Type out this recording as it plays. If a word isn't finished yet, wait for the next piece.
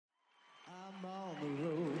I'm on the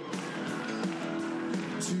road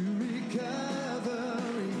to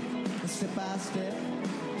recovery, step by step,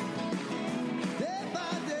 day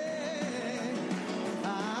by day.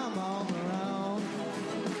 I'm on the road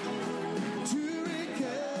to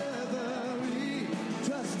recovery,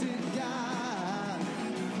 trusting God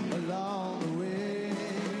along the way,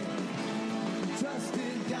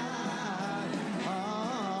 trusting God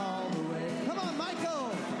all the way. Come on,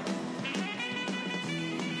 Michael.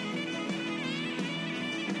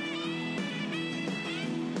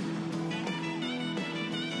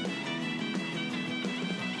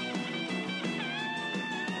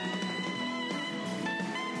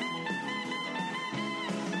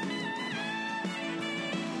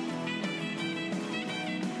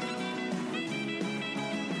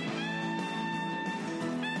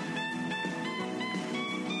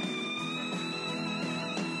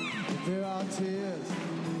 There are tears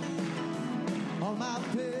on my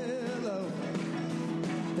pillow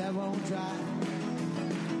that won't dry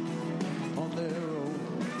on their own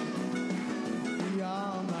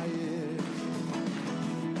beyond my ears.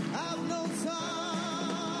 I've no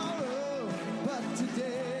sorrow, but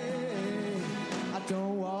today I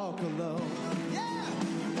don't walk alone. Yeah,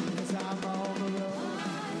 'cause I'm on the road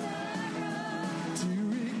to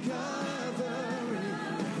recovery,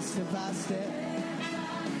 step by step.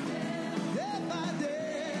 Day by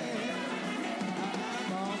day,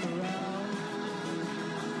 I'm on the round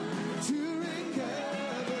to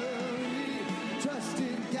recovery,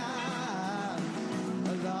 trusting God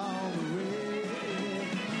along the way,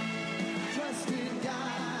 trusting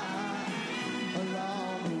God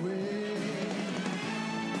along the way,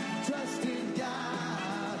 trusting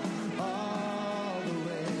God all the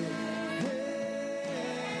way.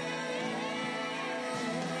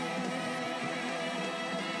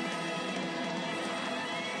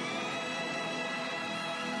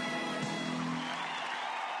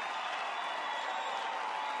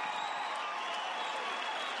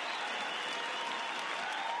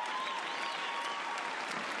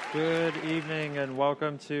 Good evening and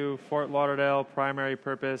welcome to Fort Lauderdale Primary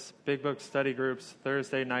Purpose Big Book Study Group's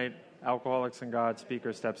Thursday night Alcoholics and God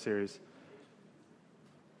Speaker Step Series.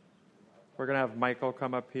 We're going to have Michael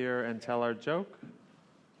come up here and tell our joke.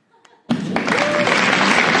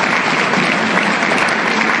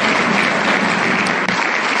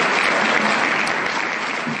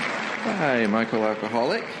 Hi, Michael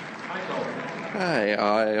Alcoholic. Hi,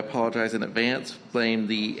 I apologize in advance. Blame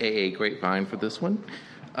the AA Grapevine for this one.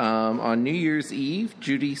 On New Year's Eve,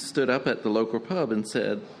 Judy stood up at the local pub and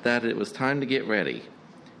said that it was time to get ready.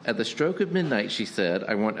 At the stroke of midnight, she said,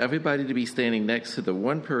 "I want everybody to be standing next to the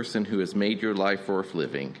one person who has made your life worth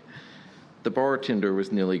living." The bartender was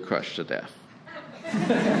nearly crushed to death.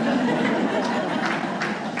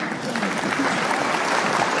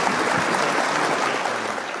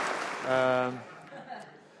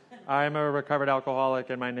 I'm a recovered alcoholic,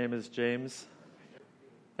 and my name is James.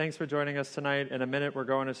 Thanks for joining us tonight. In a minute, we're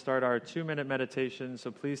going to start our 2-minute meditation, so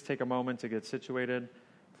please take a moment to get situated.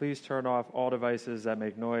 Please turn off all devices that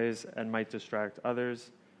make noise and might distract others.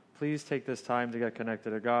 Please take this time to get connected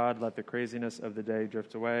to God, let the craziness of the day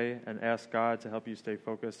drift away, and ask God to help you stay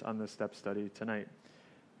focused on the step study tonight.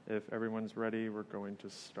 If everyone's ready, we're going to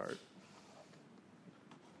start.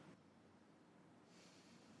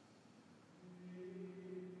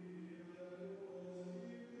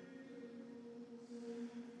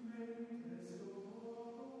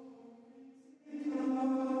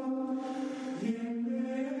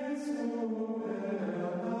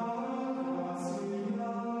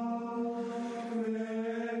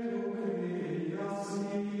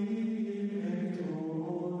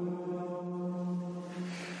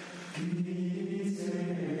 Peace.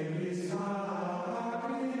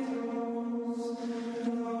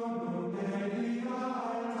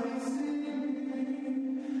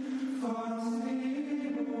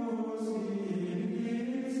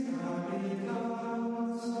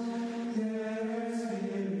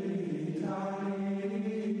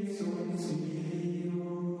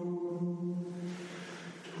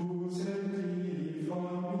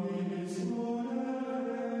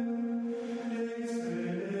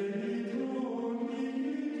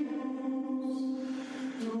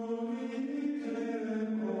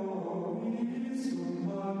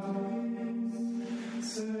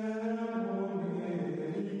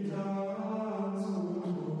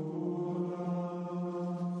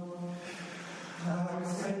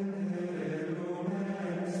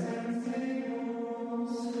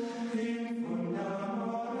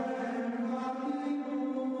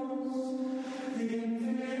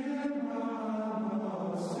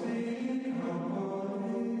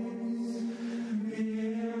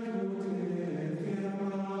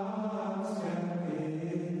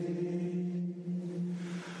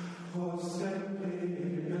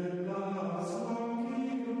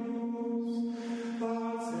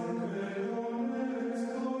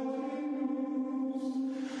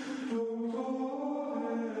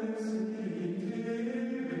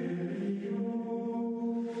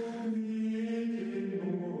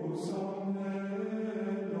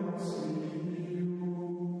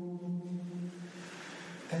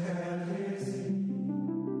 All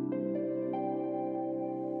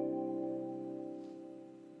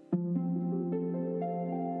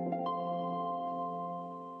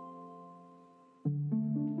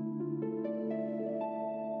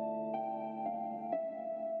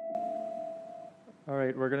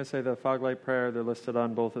right, we're going to say the fog light prayer. They're listed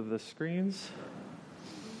on both of the screens.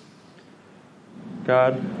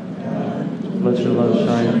 God, let your love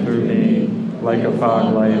shine through me like a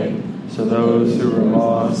fog light, so those who are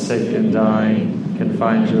lost, sick, and dying can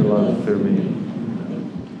find your love through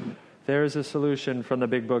me. There is a solution from the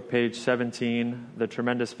Big Book, page 17. The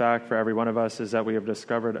tremendous fact for every one of us is that we have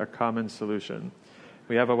discovered a common solution.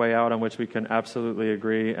 We have a way out on which we can absolutely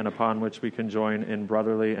agree and upon which we can join in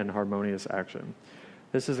brotherly and harmonious action.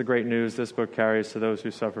 This is the great news this book carries to those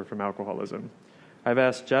who suffer from alcoholism. I've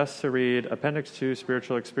asked Jess to read Appendix 2,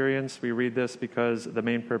 Spiritual Experience. We read this because the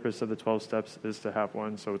main purpose of the 12 steps is to have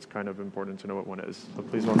one, so it's kind of important to know what one is. So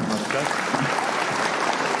please welcome up Jess.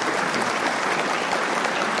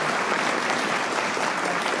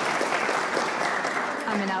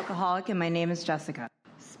 I'm an alcoholic, and my name is Jessica.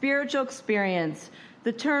 Spiritual experience.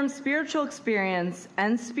 The terms spiritual experience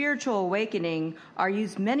and spiritual awakening are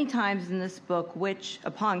used many times in this book, which,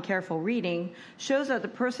 upon careful reading, shows that the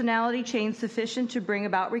personality change sufficient to bring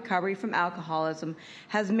about recovery from alcoholism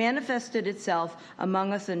has manifested itself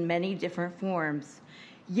among us in many different forms.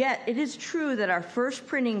 Yet, it is true that our first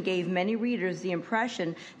printing gave many readers the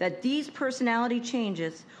impression that these personality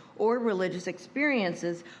changes or religious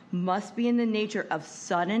experiences must be in the nature of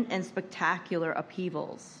sudden and spectacular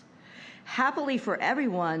upheavals. Happily for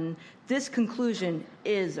everyone, this conclusion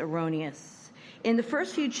is erroneous. In the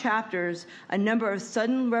first few chapters, a number of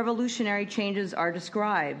sudden revolutionary changes are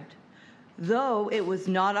described. Though it was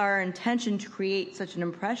not our intention to create such an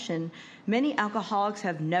impression, many alcoholics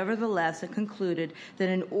have nevertheless concluded that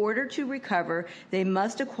in order to recover, they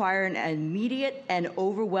must acquire an immediate and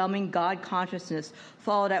overwhelming God consciousness,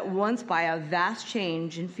 followed at once by a vast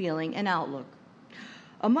change in feeling and outlook.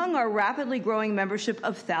 Among our rapidly growing membership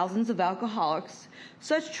of thousands of alcoholics,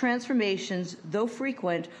 such transformations, though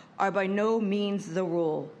frequent, are by no means the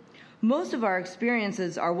rule. Most of our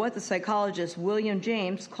experiences are what the psychologist William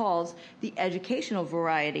James calls the educational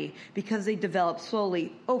variety because they develop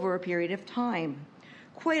slowly over a period of time.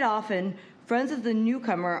 Quite often, friends of the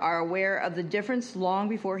newcomer are aware of the difference long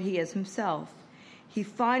before he is himself. He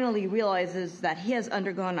finally realizes that he has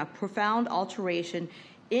undergone a profound alteration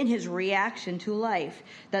in his reaction to life,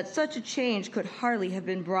 that such a change could hardly have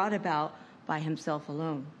been brought about by himself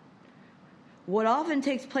alone. What often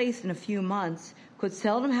takes place in a few months could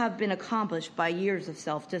seldom have been accomplished by years of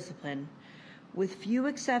self-discipline. With few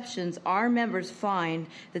exceptions, our members find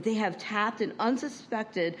that they have tapped an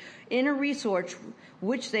unsuspected inner resource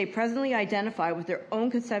which they presently identify with their own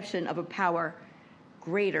conception of a power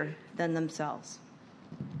greater than themselves.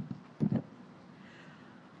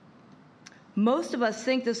 Most of us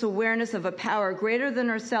think this awareness of a power greater than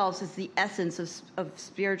ourselves is the essence of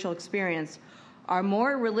spiritual experience. Our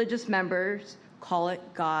more religious members call it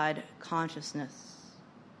God consciousness.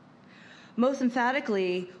 Most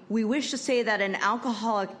emphatically, we wish to say that an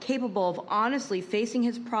alcoholic capable of honestly facing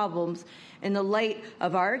his problems in the light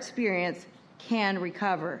of our experience can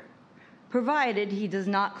recover, provided he does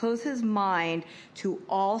not close his mind to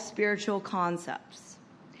all spiritual concepts.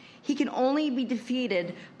 He can only be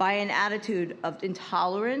defeated by an attitude of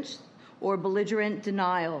intolerance or belligerent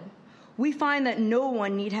denial. We find that no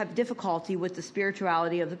one need have difficulty with the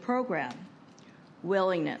spirituality of the program.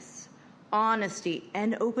 Willingness, honesty,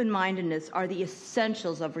 and open-mindedness are the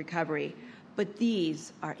essentials of recovery, but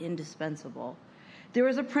these are indispensable. There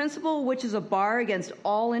is a principle which is a bar against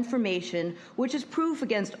all information, which is proof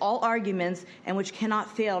against all arguments, and which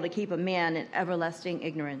cannot fail to keep a man in everlasting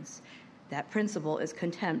ignorance. That principle is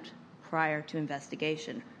contempt prior to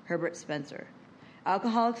investigation. Herbert Spencer.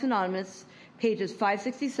 Alcoholics Anonymous, pages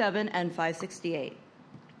 567 and 568.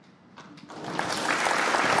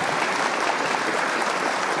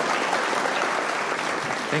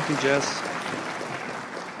 Thank you, Jess.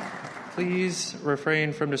 Please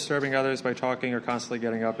refrain from disturbing others by talking or constantly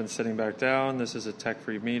getting up and sitting back down. This is a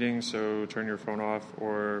tech-free meeting, so turn your phone off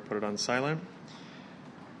or put it on silent.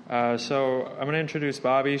 So I'm going to introduce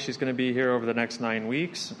Bobby. She's going to be here over the next 9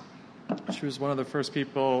 weeks. She was one of the first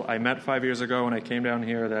people I met 5 years ago when I came down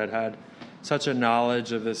here that had such a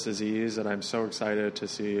knowledge of this disease, and I'm so excited to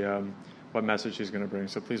see what message she's going to bring.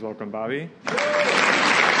 So please welcome Bobby.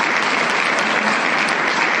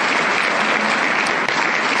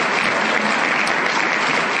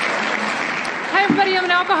 Hi, everybody. I'm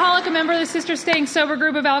an alcoholic, a member of the Sisters Staying Sober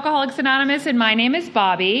group of Alcoholics Anonymous, and my name is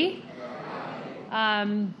Bobby.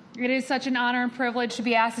 It is such an honor and privilege to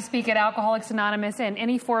be asked to speak at Alcoholics Anonymous in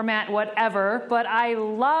any format, whatever. But I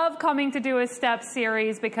love coming to do a STEP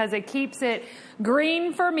series because it keeps it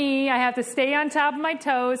green for me. I have to stay on top of my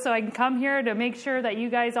toes so I can come here to make sure that you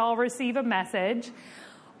guys all receive a message.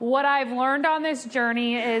 What I've learned on this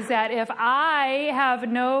journey is that if I have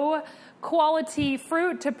no quality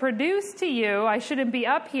fruit to produce to you, I shouldn't be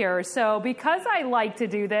up here. So because I like to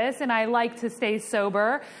do this and I like to stay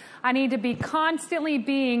sober, I need to be constantly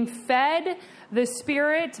being fed the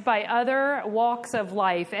Spirit by other walks of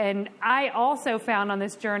life. And I also found on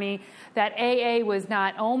this journey that AA was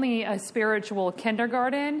not only a spiritual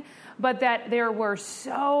kindergarten, but that there were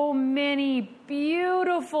so many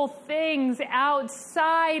beautiful things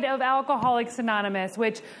outside of Alcoholics Anonymous,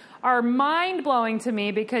 which are mind-blowing to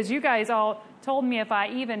me because you guys all told me if I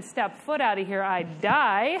even step foot out of here, I'd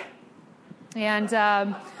die. And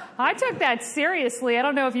I took that seriously. I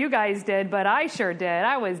don't know if you guys did, but I sure did.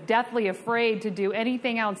 I was deathly afraid to do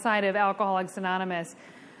anything outside of Alcoholics Anonymous.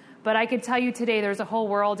 But I can tell you today there's a whole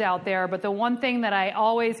world out there. But the one thing that I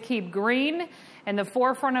always keep green in the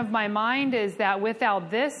forefront of my mind is that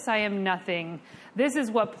without this, I am nothing. This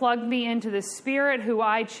is what plugged me into the Spirit, who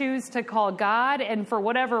I choose to call God. And for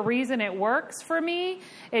whatever reason, it works for me.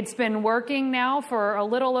 It's been working now for a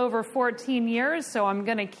little over 14 years, so I'm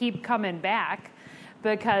going to keep coming back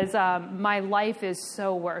because my life is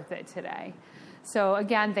so worth it today. So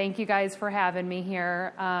again, thank you guys for having me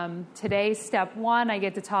here. Today, step one, I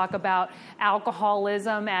get to talk about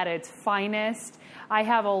alcoholism at its finest. I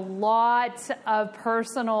have a lot of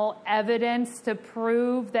personal evidence to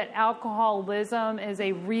prove that alcoholism is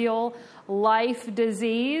a real life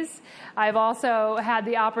disease. I've also had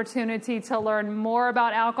the opportunity to learn more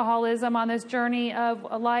about alcoholism on this journey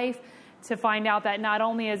of life, to find out that not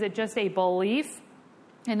only is it just a belief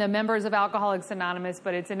in the members of Alcoholics Anonymous,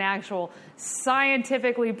 but it's an actual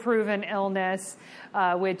scientifically proven illness,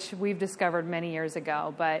 which we've discovered many years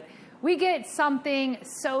ago. But we get something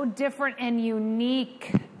so different and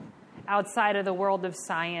unique outside of the world of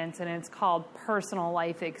science, and it's called personal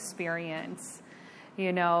life experience.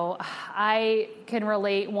 You know, I can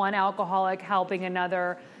relate one alcoholic helping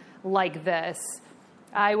another like this.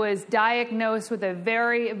 I was diagnosed with a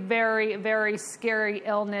very, very, very scary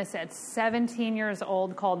illness at 17 years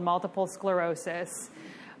old called multiple sclerosis.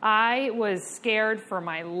 I was scared for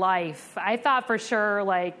my life. I thought for sure,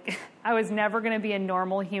 like, I was never going to be a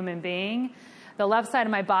normal human being. The left side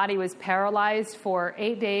of my body was paralyzed for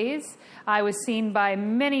 8 days. I was seen by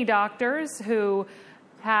many doctors who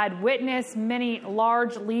had witnessed many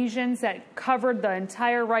large lesions that covered the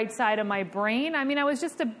entire right side of my brain. I mean, I was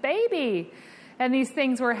just a baby, and these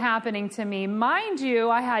things were happening to me. Mind you,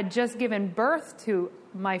 I had just given birth to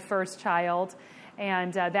my first child,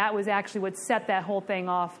 and that was actually what set that whole thing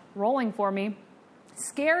off rolling for me.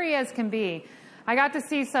 Scary as can be. I got to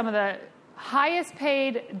see some of the highest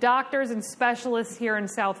paid doctors and specialists here in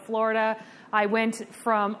South Florida. I went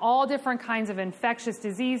from all different kinds of infectious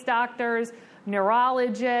disease doctors,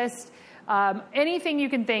 neurologists, anything you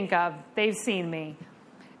can think of, they've seen me.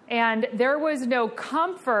 And there was no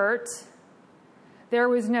comfort, there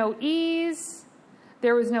was no ease,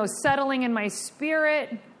 there was no settling in my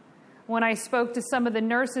spirit. When I spoke to some of the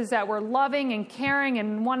nurses that were loving and caring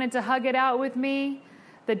and wanted to hug it out with me,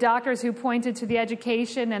 the doctors who pointed to the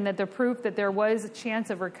education and that the proof that there was a chance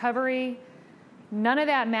of recovery, none of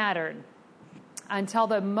that mattered until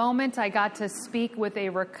the moment I got to speak with a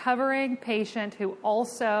recovering patient who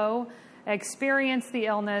also experienced the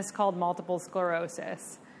illness called multiple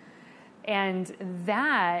sclerosis. And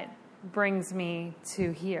that brings me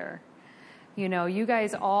to here. You know, you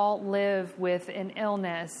guys all live with an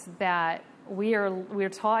illness that we're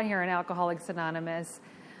taught here in Alcoholics Anonymous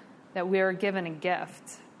that we're given a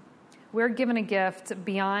gift. We're given a gift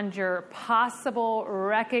beyond your possible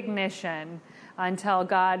recognition until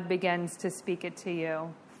God begins to speak it to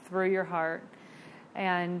you through your heart.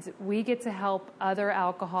 And we get to help other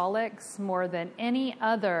alcoholics more than any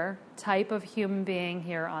other type of human being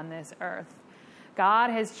here on this earth. God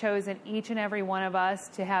has chosen each and every one of us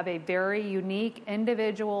to have a very unique,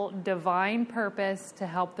 individual, divine purpose to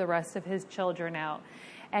help the rest of his children out.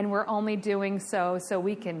 And we're only doing so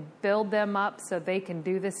we can build them up so they can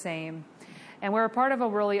do the same. And we're a part of a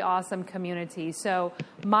really awesome community. So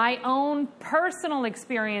my own personal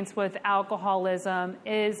experience with alcoholism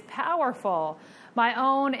is powerful. My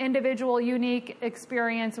own individual, unique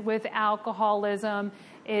experience with alcoholism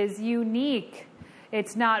is unique.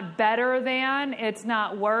 It's not better than, it's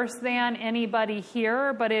not worse than anybody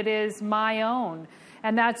here, but it is my own.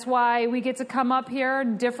 And that's why we get to come up here,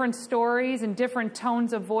 different stories and different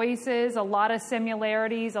tones of voices, a lot of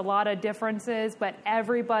similarities, a lot of differences, but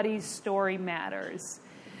everybody's story matters.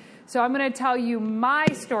 So I'm going to tell you my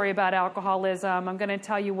story about alcoholism. I'm going to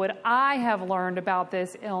tell you what I have learned about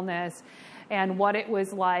this illness and what it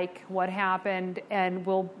was like, what happened, and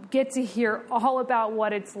we'll get to hear all about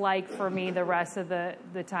what it's like for me the rest of the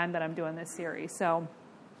time that I'm doing this series. So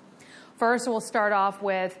first we'll start off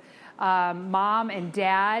with Mom and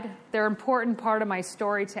Dad. They're an important part of my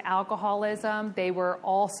story to alcoholism. They were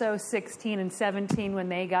also 16 and 17 when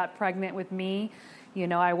they got pregnant with me. You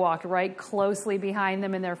know, I walked right closely behind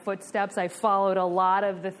them in their footsteps. I followed a lot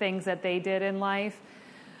of the things that they did in life.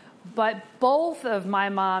 But both of my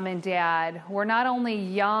mom and dad were not only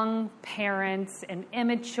young parents and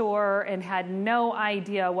immature and had no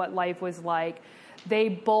idea what life was like, they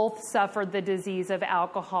both suffered the disease of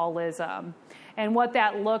alcoholism. And what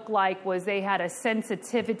that looked like was they had a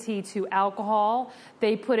sensitivity to alcohol.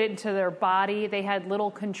 They put it into their body. They had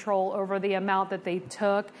little control over the amount that they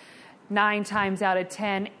took. 9 times out of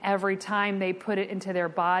 10, every time they put it into their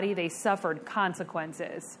body, they suffered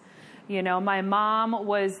consequences. You know, my mom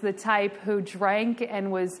was the type who drank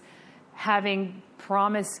and was having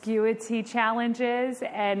promiscuity challenges,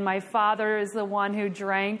 and my father is the one who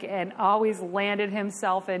drank and always landed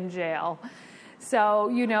himself in jail. So,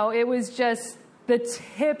 you know, it was just the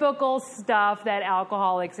typical stuff that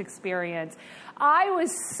alcoholics experience. I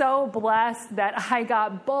was so blessed that I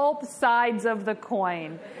got both sides of the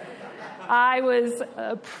coin. I was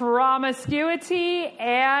a promiscuity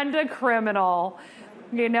and a criminal,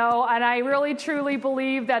 you know, and I really truly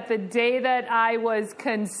believe that the day that I was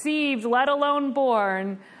conceived, let alone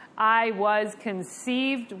born, I was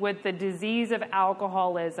conceived with the disease of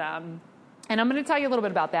alcoholism. And I'm going to tell you a little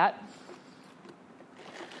bit about that.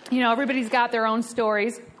 You know, everybody's got their own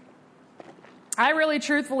stories. I really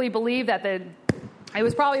truthfully believe that it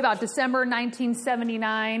was probably about December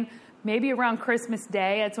 1979, maybe around Christmas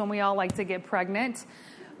Day. That's when we all like to get pregnant.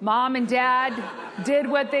 Mom and Dad did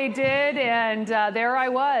what they did, and there I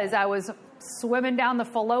was. I was swimming down the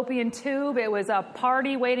fallopian tube. It was a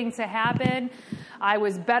party waiting to happen. I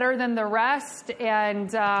was better than the rest,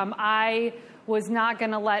 and I was not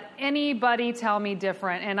going to let anybody tell me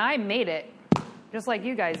different, and I made it. Just like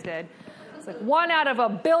you guys did. It's like 1 out of a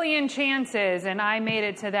billion chances, and I made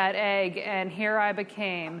it to that egg, and here I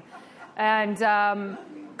became. And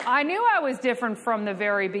I knew I was different from the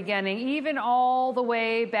very beginning, even all the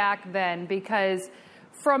way back then, because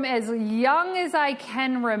from as young as I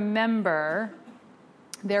can remember,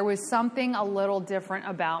 there was something a little different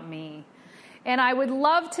about me. And I would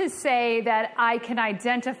love to say that I can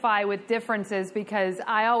identify with differences because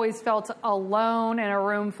I always felt alone in a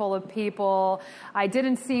room full of people. I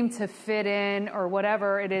didn't seem to fit in, or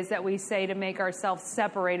whatever it is that we say to make ourselves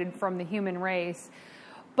separated from the human race.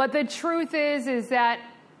 But the truth is that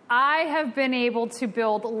I have been able to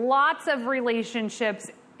build lots of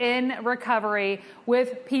relationships in recovery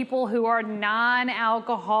with people who are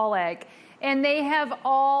non-alcoholic. And they have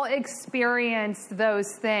all experienced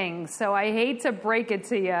those things. So I hate to break it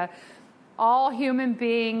to you. All human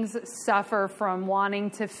beings suffer from wanting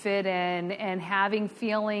to fit in and having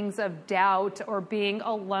feelings of doubt or being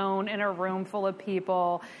alone in a room full of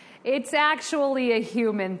people. It's actually a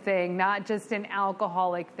human thing, not just an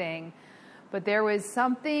alcoholic thing. But there was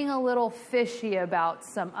something a little fishy about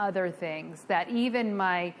some other things that even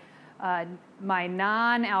my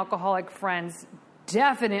non-alcoholic friends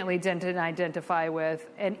definitely didn't identify with,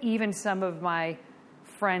 and even some of my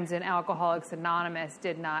friends in Alcoholics Anonymous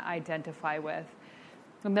did not identify with.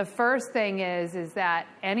 And the first thing is that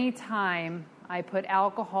anytime I put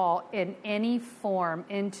alcohol in any form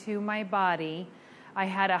into my body, I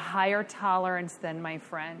had a higher tolerance than my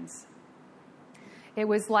friends. It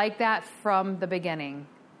was like that from the beginning.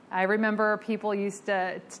 I remember people used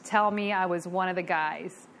to tell me I was one of the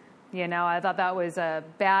guys. You know, I thought that was a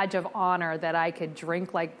badge of honor that I could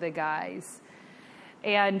drink like the guys.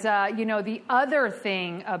 And, you know, the other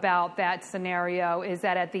thing about that scenario is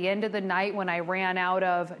that at the end of the night when I ran out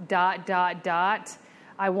of ...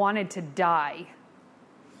 I wanted to die.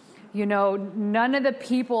 You know, none of the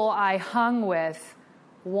people I hung with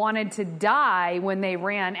wanted to die when they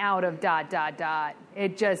ran out of ...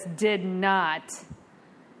 It just did not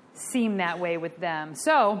seem that way with them.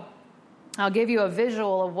 So I'll give you a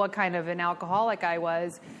visual of what kind of an alcoholic I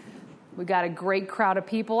was. We got a great crowd of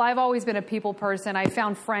people. I've always been a people person. I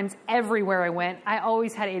found friends everywhere I went. I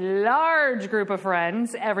always had a large group of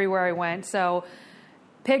friends everywhere I went. So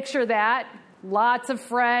picture that. Lots of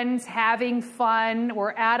friends having fun.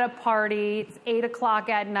 We're at a party. It's 8 o'clock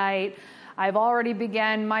at night. I've already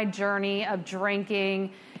begun my journey of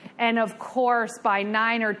drinking. And of course, by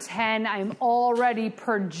 9 or 10, I'm already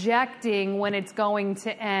projecting when it's going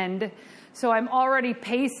to end. So I'm already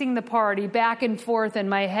pacing the party back and forth in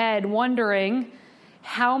my head, wondering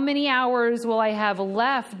how many hours will I have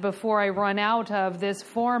left before I run out of this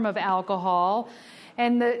form of alcohol.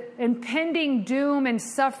 And the impending doom and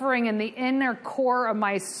suffering in the inner core of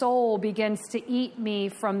my soul begins to eat me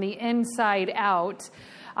from the inside out.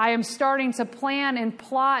 I am starting to plan and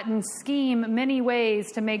plot and scheme many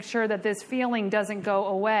ways to make sure that this feeling doesn't go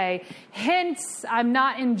away. Hence, I'm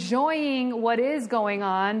not enjoying what is going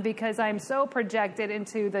on because I'm so projected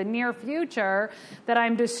into the near future that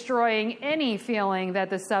I'm destroying any feeling that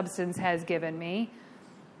the substance has given me.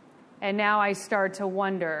 And now I start to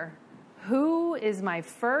wonder, who is my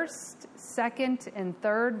first, second, and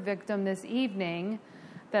third victim this evening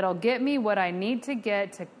that'll get me what I need to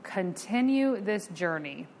get to continue this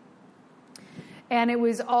journey? And it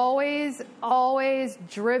was always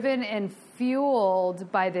driven and fueled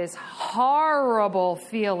by this horrible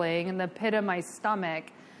feeling in the pit of my stomach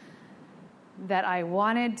that I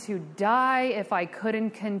wanted to die if I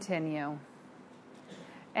couldn't continue.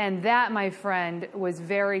 And that, my friend, was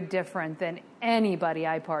very different than anybody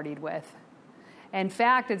I partied with. In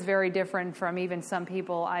fact, it's very different from even some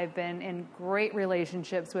people I've been in great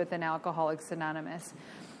relationships with in Alcoholics Anonymous.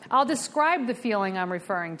 I'll describe the feeling I'm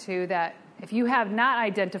referring to, that if you have not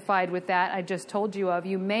identified with that I just told you of,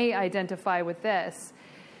 you may identify with this.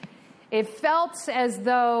 It felt as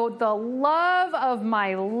though the love of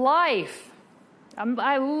my life,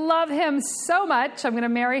 I love him so much. I'm going to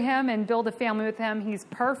marry him and build a family with him. He's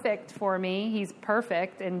perfect for me. He's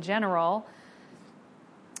perfect in general.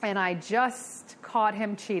 And I just caught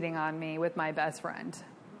him cheating on me with my best friend.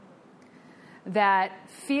 That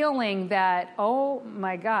feeling that, oh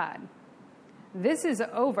my God, this is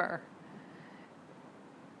over.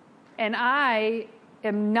 And I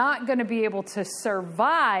am not going to be able to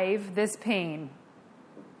survive this pain.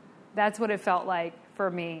 That's what it felt like for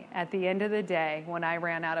me at the end of the day when I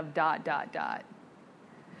ran out of ...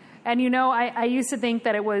 And you know, I used to think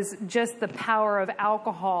that it was just the power of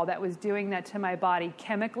alcohol that was doing that to my body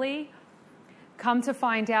chemically. Come to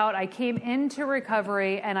find out, I came into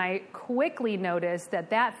recovery and I quickly noticed that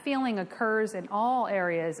that feeling occurs in all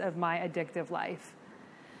areas of my addictive life.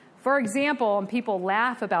 For example, and people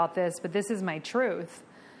laugh about this, but this is my truth.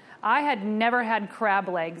 I had never had crab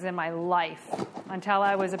legs in my life until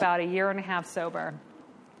I was about 1.5 years sober.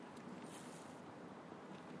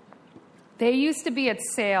 They used to be at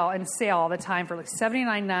sale all the time for like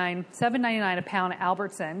 $7.99 a pound at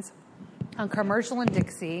Albertsons on Commercial and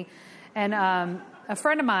Dixie. And a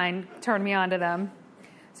friend of mine turned me on to them.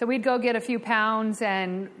 So we'd go get a few pounds,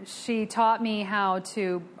 and she taught me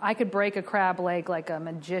I could break a crab leg like a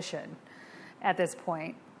magician at this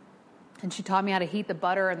point. And she taught me how to heat the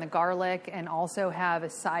butter and the garlic and also have a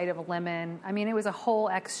side of lemon. I mean, it was a whole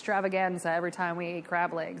extravaganza every time we ate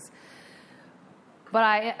crab legs. But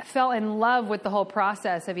I fell in love with the whole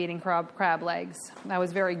process of eating crab legs. I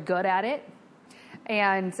was very good at it.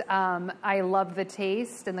 And I loved the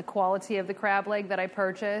taste and the quality of the crab leg that I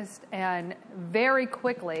purchased. And very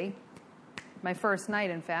quickly, my first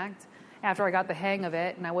night, in fact, after I got the hang of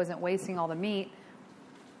it and I wasn't wasting all the meat,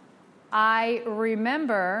 I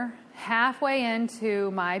remember halfway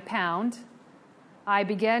into my pound, I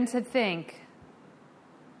began to think,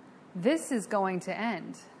 this is going to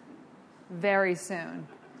end very soon.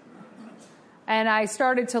 And I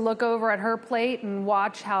started to look over at her plate and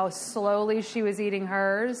watch how slowly she was eating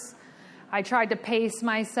hers. I tried to pace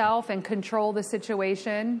myself and control the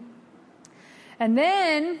situation. And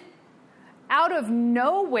then, out of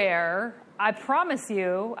nowhere, I promise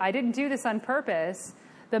you, I didn't do this on purpose,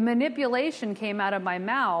 the manipulation came out of my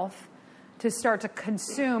mouth to start to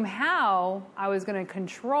consume how I was going to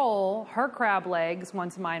control her crab legs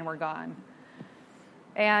once mine were gone.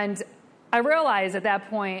 And I realized at that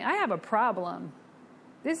point, I have a problem.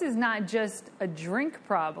 This is not just a drink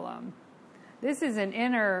problem. This is an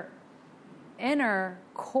inner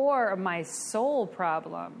core of my soul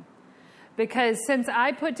problem. Because since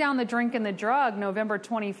I put down the drink and the drug November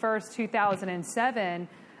 21st, 2007,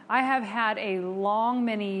 I have had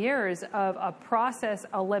many years of a process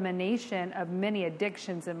elimination of many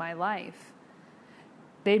addictions in my life.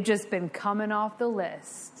 They've just been coming off the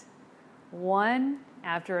list. One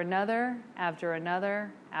after another, after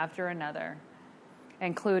another, after another,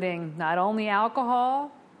 including not only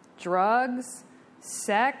alcohol, drugs,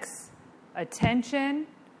 sex, attention,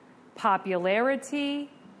 popularity,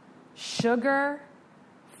 sugar,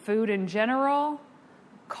 food in general,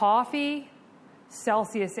 coffee,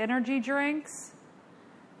 Celsius energy drinks,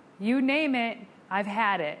 You name it, I've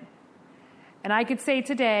had it. And I could say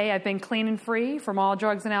today I've been clean and free from all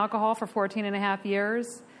drugs and alcohol for 14 and a half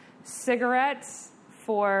years, cigarettes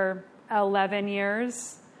for 11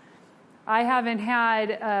 years. I haven't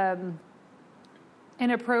had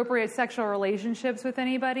inappropriate sexual relationships with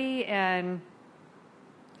anybody in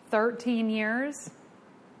 13 years.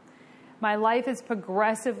 My life has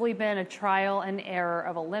progressively been a trial and error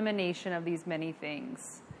of elimination of these many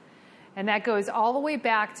things. And that goes all the way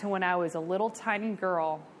back to when I was a little tiny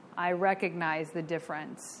girl. I recognized the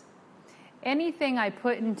difference. Anything I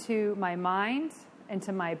put into my mind,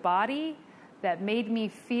 into my body, that made me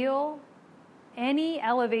feel any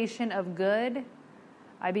elevation of good,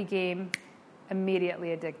 I became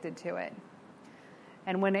immediately addicted to it.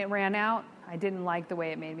 And when it ran out, I didn't like the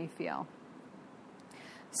way it made me feel.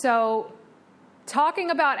 So, talking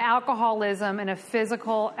about alcoholism in a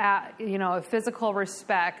physical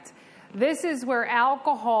respect, this is where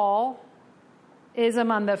alcoholism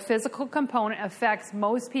on the physical component affects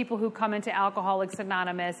most people who come into Alcoholics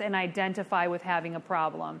Anonymous and identify with having a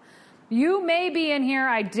problem. You may be in here,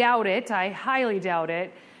 I doubt it, I highly doubt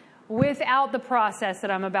it, without the process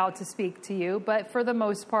that I'm about to speak to you, but for the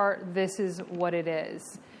most part, this is what it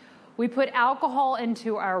is. We put alcohol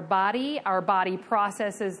into our body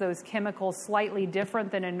processes those chemicals slightly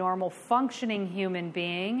different than a normal functioning human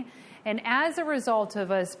being, and as a result of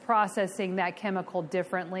us processing that chemical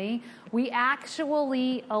differently, we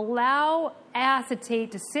actually allow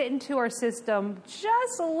acetate to sit into our system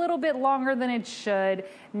just a little bit longer than it should,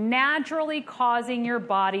 naturally causing your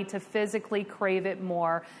body to physically crave it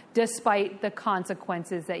more, despite the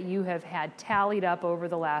consequences that you have had tallied up over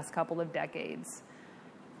the last couple of decades.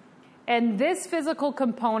 And this physical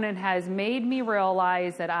component has made me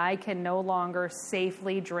realize that I can no longer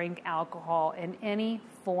safely drink alcohol in any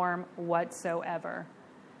form whatsoever.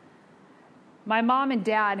 My mom and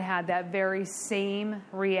dad had that very same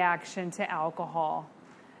reaction to alcohol,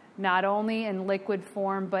 not only in liquid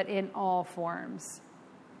form, but in all forms.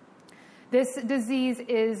 This disease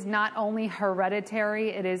is not only hereditary,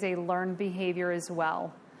 it is a learned behavior as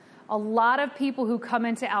well. A lot of people who come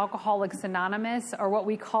into Alcoholics Anonymous are what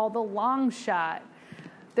we call the long shot.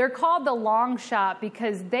 They're called the long shot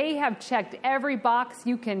because they have checked every box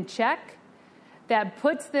you can check that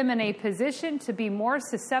puts them in a position to be more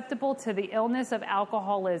susceptible to the illness of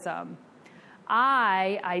alcoholism.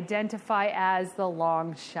 I identify as the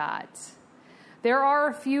long shot. There are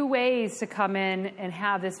a few ways to come in and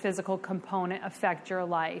have this physical component affect your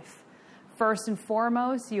life. First and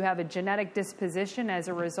foremost, you have a genetic disposition as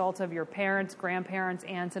a result of your parents, grandparents,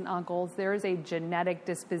 aunts, and uncles. There is a genetic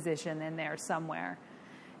disposition in there somewhere.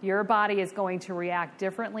 Your body is going to react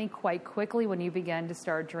differently quite quickly when you begin to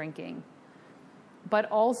start drinking. But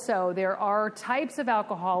also, there are types of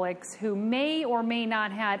alcoholics who may or may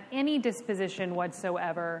not have any disposition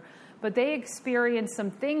whatsoever, but they experience some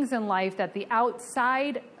things in life that the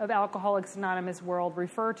outside of Alcoholics Anonymous world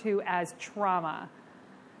refer to as trauma.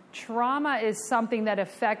 Trauma is something that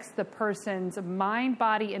affects the person's mind,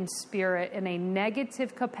 body, and spirit in a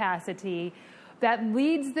negative capacity that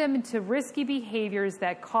leads them to risky behaviors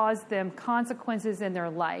that cause them consequences in their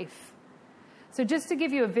life. So just to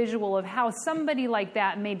give you a visual of how somebody like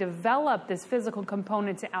that may develop this physical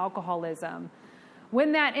component to alcoholism,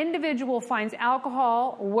 when that individual finds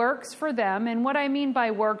alcohol works for them, and what I mean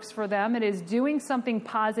by works for them, it is doing something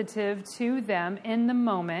positive to them in the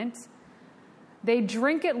moment. They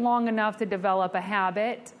drink it long enough to develop a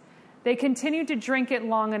habit. They continue to drink it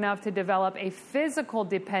long enough to develop a physical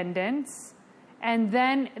dependence. And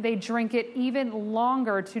then they drink it even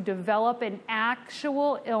longer to develop an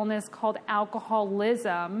actual illness called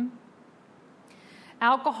alcoholism.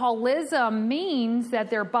 Alcoholism means that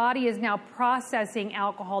their body is now processing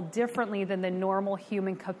alcohol differently than the normal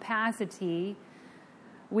human capacity.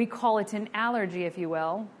 We call it an allergy, if you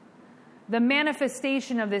will. The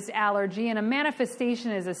manifestation of this allergy, and a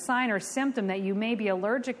manifestation is a sign or symptom that you may be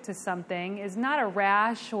allergic to something, is not a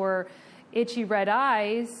rash or itchy red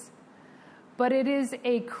eyes, but it is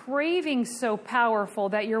a craving so powerful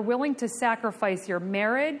that you're willing to sacrifice your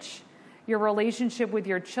marriage, your relationship with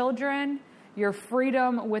your children, your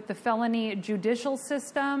freedom with the felony judicial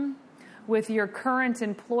system, with your current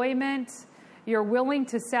employment. You're willing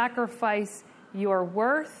to sacrifice your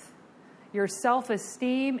worth, your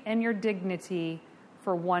self-esteem, and your dignity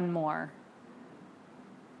for one more.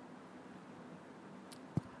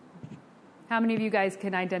 How many of you guys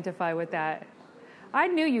can identify with that? I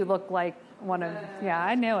knew you looked like one of, yeah,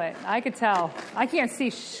 I knew it. I could tell. I can't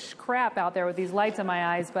see crap out there with these lights in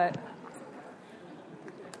my eyes, but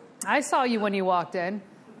I saw you when you walked in.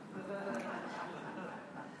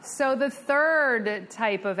 So the third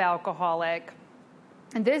type of alcoholic,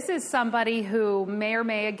 and this is somebody who may or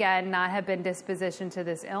may again not have been dispositioned to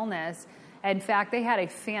this illness. In fact, they had a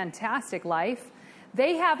fantastic life.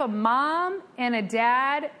 They have a mom and a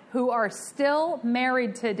dad who are still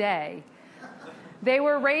married today. They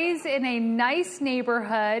were raised in a nice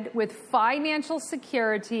neighborhood with financial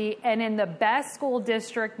security and in the best school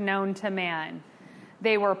district known to man.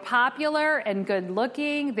 They were popular and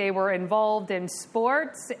good-looking. They were involved in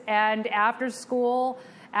sports and after-school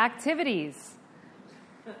activities.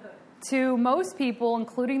 To most people,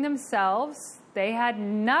 including themselves, they had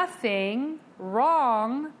nothing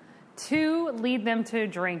wrong to lead them to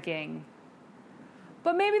drinking.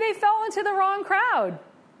 But maybe they fell into the wrong crowd.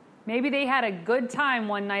 Maybe they had a good time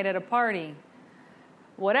one night at a party.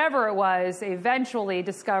 Whatever it was, they eventually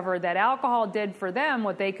discovered that alcohol did for them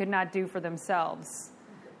what they could not do for themselves.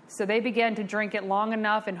 So they began to drink it long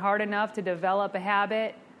enough and hard enough to develop a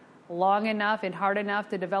habit, long enough and hard enough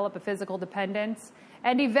to develop a physical dependence,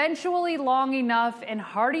 and eventually long enough and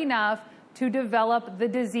hard enough to develop the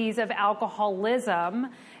disease of alcoholism,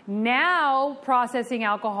 now processing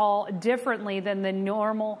alcohol differently than the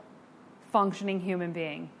normal functioning human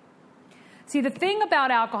being. See, the thing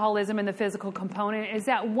about alcoholism and the physical component is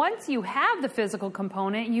that once you have the physical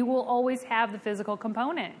component, you will always have the physical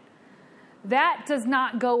component. That does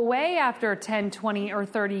not go away after 10, 20, or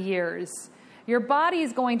 30 years. Your body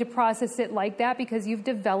is going to process it like that because you've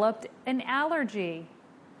developed an allergy.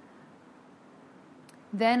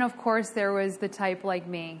 Then, of course, there was the type like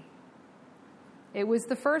me. It was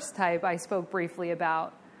the first type I spoke briefly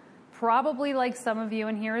about, probably like some of you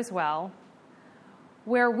in here as well,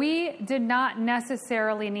 where we did not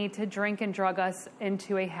necessarily need to drink and drug us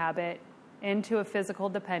into a habit, into a physical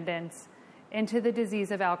dependence, into the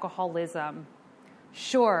disease of alcoholism.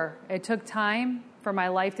 Sure, it took time for my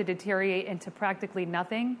life to deteriorate into practically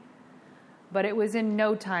nothing, but it was in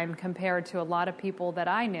no time compared to a lot of people that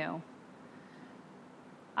I knew.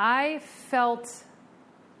 I felt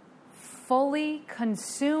fully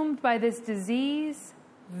consumed by this disease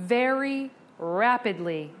very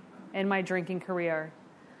rapidly in my drinking career.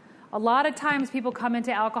 A lot of times people come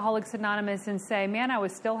into Alcoholics Anonymous and say, man, I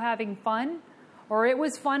was still having fun, or it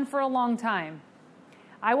was fun for a long time.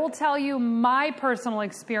 I will tell you my personal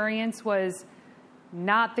experience was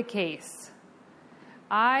not the case.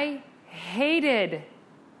 I hated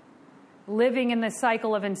living in the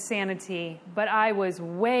cycle of insanity, but I was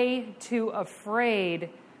way too afraid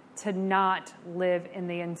to not live in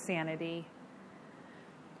the insanity.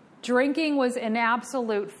 Drinking was an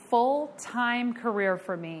absolute full-time career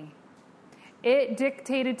for me. It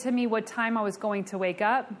dictated to me what time I was going to wake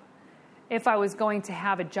up, if I was going to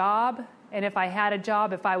have a job, and if I had a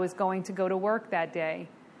job, if I was going to go to work that day.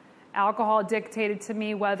 Alcohol dictated to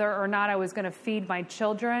me whether or not I was going to feed my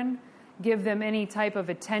children, give them any type of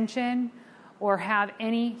attention, or have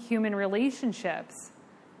any human relationships.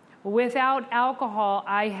 Without alcohol,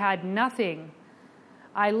 I had nothing.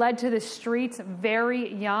 I led to the streets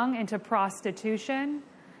very young into prostitution.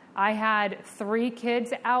 I had 3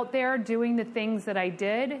 kids out there doing the things that I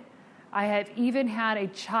did. I have even had a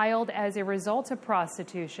child as a result of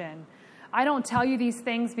prostitution. I don't tell you these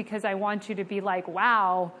things because I want you to be like,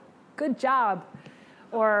 wow, good job.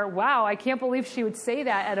 Or, wow, I can't believe she would say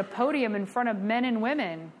that at a podium in front of men and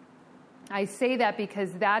women. I say that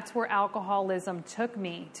because that's where alcoholism took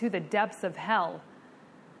me, to the depths of hell.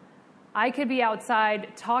 I could be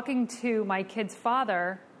outside talking to my kid's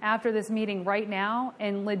father after this meeting right now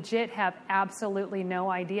and legit have absolutely no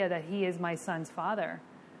idea that he is my son's father.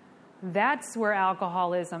 That's where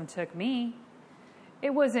alcoholism took me. It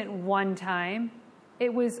wasn't one time.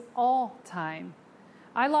 It was all time.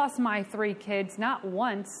 I lost my 3 kids not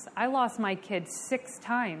once. I lost my kids 6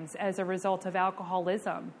 times as a result of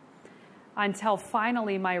alcoholism, until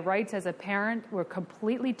finally my rights as a parent were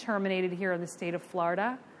completely terminated here in the state of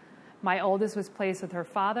Florida. My oldest was placed with her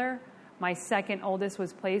father. My second oldest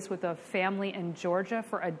was placed with a family in Georgia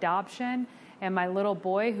for adoption. And my little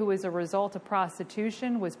boy, who was a result of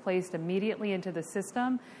prostitution, was placed immediately into the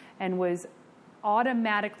system and was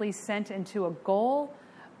automatically sent into a goal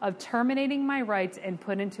of terminating my rights and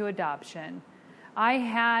put into adoption. I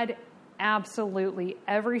had absolutely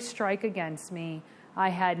every strike against me. I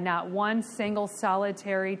had not one single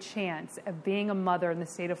solitary chance of being a mother in the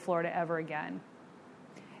state of Florida ever again.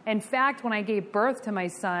 In fact, when I gave birth to my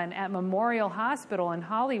son at Memorial Hospital in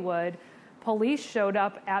Hollywood, police showed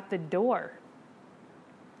up at the door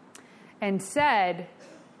and said,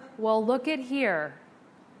 well, look at here.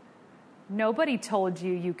 Nobody told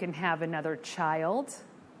you you can have another child.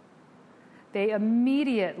 They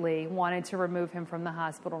immediately wanted to remove him from the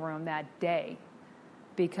hospital room that day.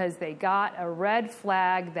 because they got a red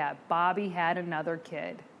flag that Bobby had another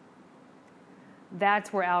kid.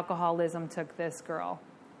 That's where alcoholism took this girl.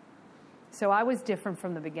 So I was different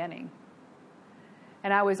from the beginning.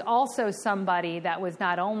 And I was also somebody that was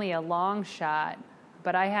not only a long shot,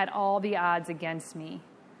 but I had all the odds against me.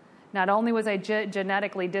 Not only was I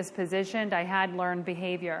genetically dispositioned, I had learned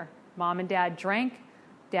behavior. Mom and dad drank.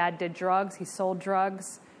 Dad did drugs. He sold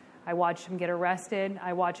drugs. I watched him get arrested.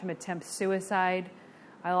 I watched him attempt suicide.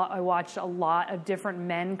 I watched a lot of different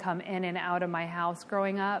men come in and out of my house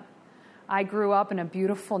growing up. I grew up in a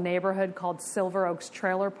beautiful neighborhood called Silver Oaks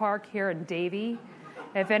Trailer Park here in Davie.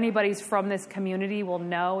 If anybody's from this community will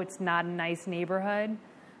know it's not a nice neighborhood.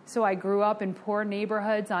 So I grew up in poor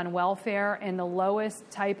neighborhoods on welfare in the lowest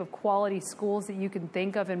type of quality schools that you can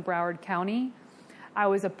think of in Broward County. I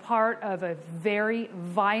was a part of a very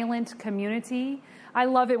violent community. I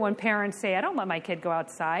love it when parents say, I don't let my kid go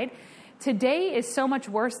outside. Today is so much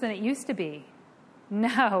worse than it used to be.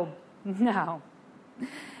 No.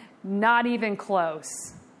 Not even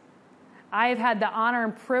close. I've had the honor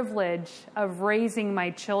and privilege of raising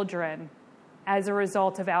my children as a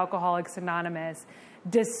result of Alcoholics Anonymous,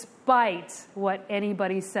 despite what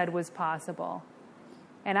anybody said was possible.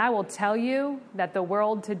 And I will tell you that the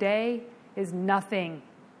world today is nothing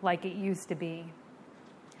like it used to be.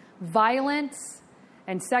 Violence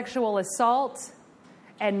and sexual assault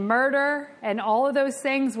and murder and all of those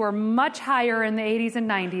things were much higher in the 80s and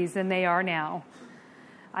 90s than they are now.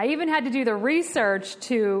 I even had to do the research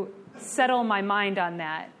to settle my mind on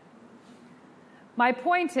that. My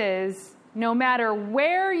point is, no matter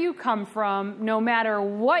where you come from, no matter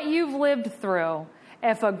what you've lived through,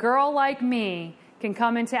 if a girl like me can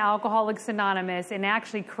come into Alcoholics Anonymous and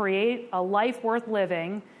actually create a life worth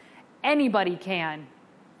living, anybody can.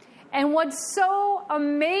 And what's so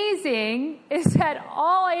amazing is that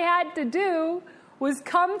all I had to do was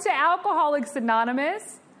come to Alcoholics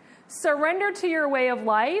Anonymous, surrender to your way of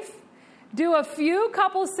life, do a few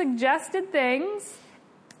couple suggested things,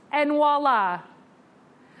 and voila.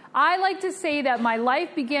 I like to say that my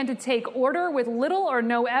life began to take order with little or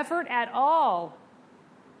no effort at all.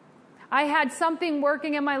 I had something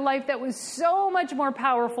working in my life that was so much more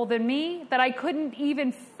powerful than me that I couldn't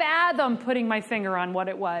even fathom putting my finger on what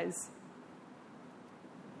it was.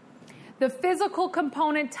 The physical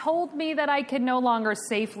component told me that I could no longer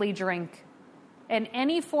safely drink in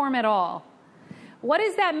any form at all. What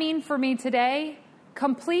does that mean for me today?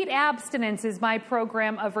 Complete abstinence is my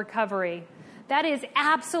program of recovery. That is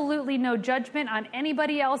absolutely no judgment on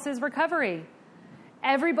anybody else's recovery.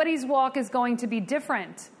 Everybody's walk is going to be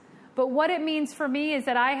different. But what it means for me is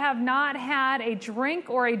that I have not had a drink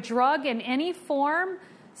or a drug in any form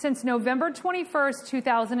since November 21st,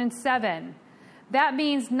 2007. That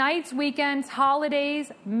means nights, weekends,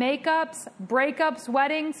 holidays, makeups, breakups,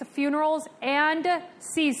 weddings, funerals, and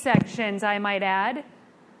C-sections, I might add.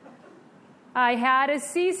 I had a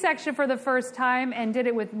C-section for the first time and did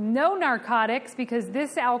it with no narcotics because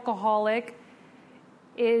this alcoholic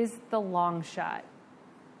is the long shot.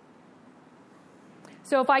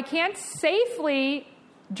 So if I can't safely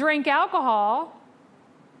drink alcohol,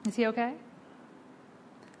 is he okay?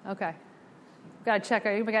 Okay. Got to check.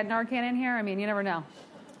 We got Narcan in here? I mean, you never know.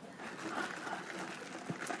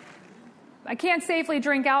 I can't safely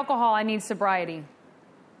drink alcohol. I need sobriety.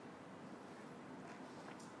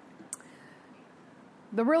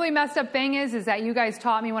 The really messed up thing is that you guys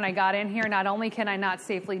taught me when I got in here, not only can I not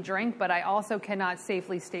safely drink, but I also cannot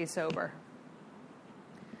safely stay sober.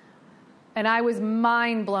 And I was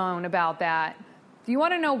mind blown about that. Do you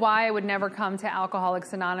want to know why I would never come to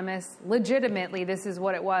Alcoholics Anonymous? Legitimately, this is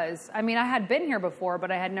what it was. I mean, I had been here before,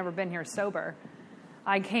 but I had never been here sober.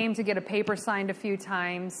 I came to get a paper signed a few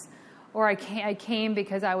times, or I came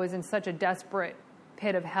because I was in such a desperate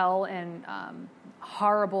pit of hell and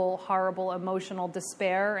horrible, horrible emotional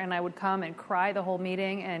despair, and I would come and cry the whole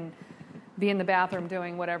meeting and be in the bathroom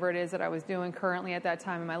doing whatever it is that I was doing currently at that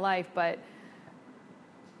time in my life. But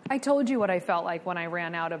I told you what I felt like when I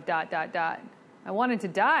ran out of ... I wanted to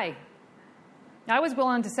die. I was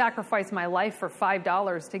willing to sacrifice my life for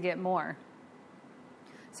 $5 to get more.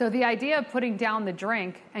 So the idea of putting down the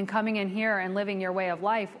drink and coming in here and living your way of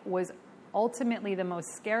life was ultimately the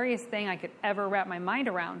most scariest thing I could ever wrap my mind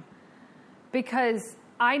around. Because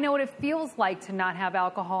I know what it feels like to not have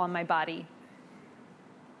alcohol in my body.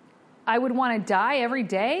 I would want to die every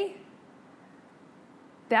day?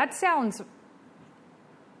 That sounds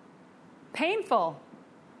painful.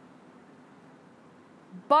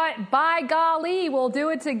 But by golly, we'll do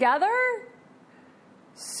it together?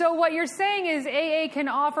 So what you're saying is AA can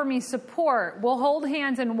offer me support. We'll hold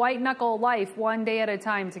hands and white-knuckle life one day at a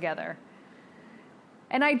time together.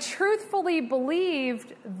 And I truthfully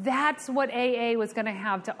believed that's what AA was going to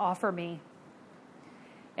have to offer me.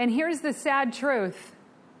 And here's the sad truth.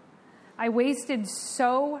 I wasted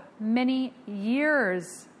so many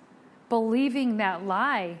years believing that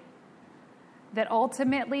lie, that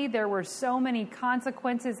ultimately there were so many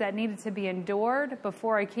consequences that needed to be endured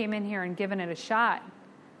before I came in here and given it a shot.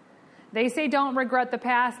 They say don't regret the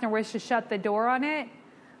past nor wish to shut the door on it.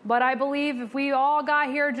 But I believe if we all got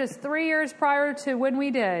here just 3 years prior to when we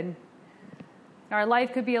did, our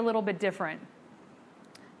life could be a little bit different.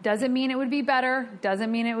 Doesn't mean it would be better,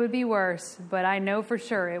 doesn't mean it would be worse, but I know for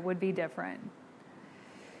sure it would be different.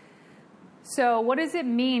 So what does it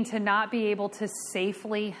mean to not be able to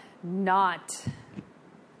safely not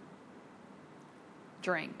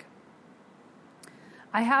drink?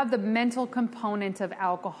 I have the mental component of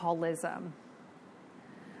alcoholism.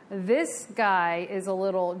 This guy is a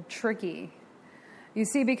little tricky. You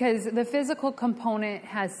see, because the physical component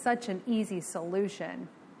has such an easy solution.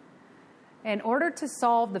 In order to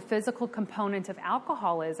solve the physical component of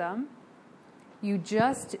alcoholism, you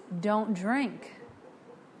just don't drink.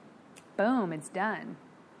 Boom, it's done.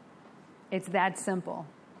 It's that simple.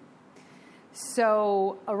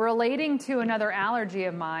 So, relating to another allergy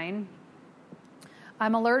of mine,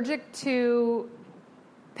 I'm allergic to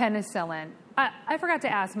penicillin. I forgot to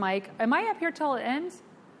ask Mike, am I up here till it ends?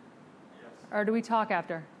 Yes. Or do we talk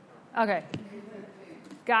after? Okay.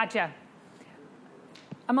 Gotcha.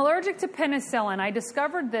 I'm allergic to penicillin. I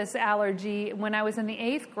discovered this allergy when I was in the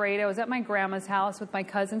 8th grade. I was at my grandma's house with my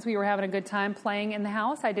cousins. We were having a good time playing in the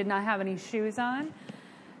house. I did not have any shoes on.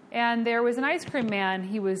 And there was an ice cream man.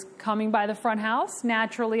 He was coming by the front house.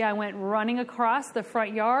 Naturally, I went running across the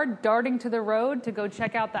front yard, darting to the road to go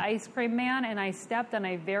check out the ice cream man, and I stepped on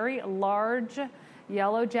a very large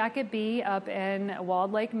yellow jacket bee up in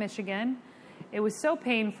Walled Lake, Michigan. It was so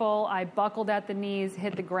painful, I buckled at the knees,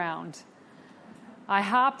 hit the ground. I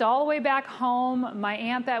hopped all the way back home. My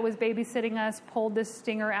aunt that was babysitting us pulled this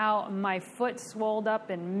stinger out. My foot swelled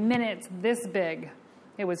up in minutes this big.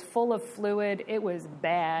 It was full of fluid. It was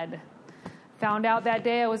bad. Found out that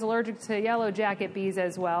day I was allergic to yellow jacket bees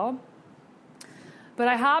as well. But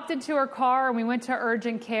I hopped into her car and we went to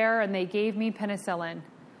urgent care and they gave me penicillin.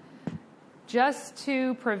 Just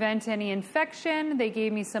to prevent any infection, they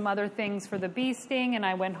gave me some other things for the bee sting and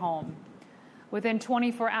I went home. Within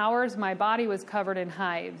 24 hours, my body was covered in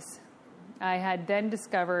hives. I had then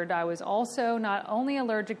discovered I was also not only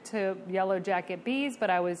allergic to yellow jacket bees, but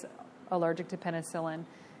I was allergic to penicillin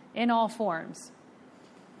in all forms.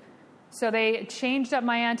 So they changed up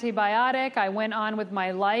my antibiotic. I went on with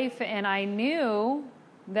my life, and I knew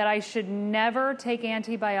that I should never take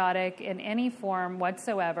antibiotic in any form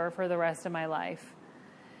whatsoever for the rest of my life.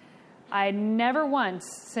 I never once,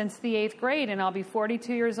 since the 8th grade, and I'll be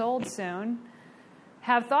 42 years old soon,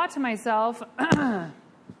 have thought to myself, I'm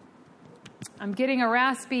getting a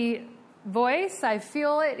raspy voice. I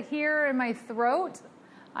feel it here in my throat.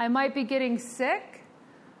 I might be getting sick.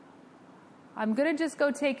 I'm going to just go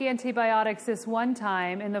take antibiotics this one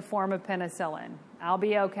time in the form of penicillin. I'll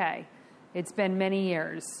be okay. It's been many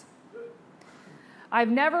years. I've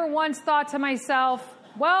never once thought to myself,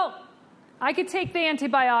 well, I could take the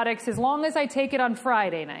antibiotics as long as I take it on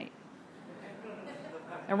Friday night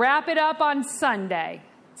and wrap it up on Sunday.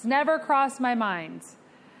 It's never crossed my mind.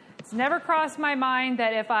 It's never crossed my mind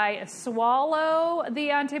that if I swallow the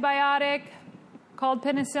antibiotic called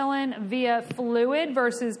penicillin via fluid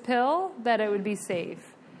versus pill, that it would be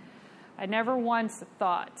safe. I never once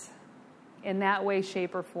thought in that way,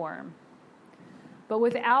 shape, or form. But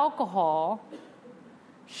with alcohol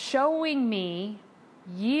showing me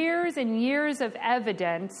years and years of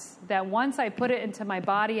evidence that once I put it into my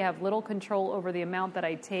body, I have little control over the amount that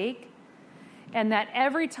I take, and that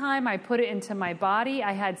every time I put it into my body,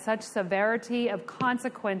 I had such severity of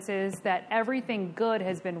consequences that everything good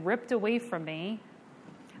has been ripped away from me,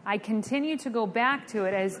 I continue to go back to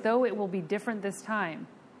it as though it will be different this time.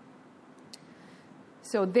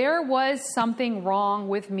 So there was something wrong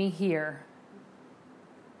with me here.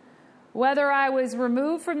 Whether I was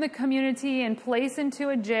removed from the community and placed into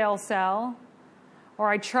a jail cell, or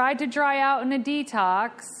I tried to dry out in a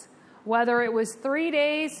detox, whether it was 3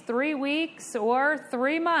 days, 3 weeks, or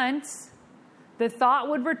 3 months, the thought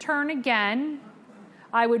would return again.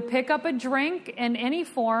 I would pick up a drink in any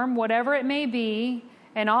form, whatever it may be,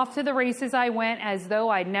 and off to the races I went as though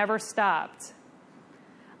I'd never stopped.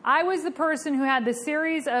 I was the person who had the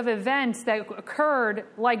series of events that occurred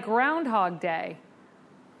like Groundhog Day.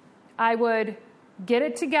 I would get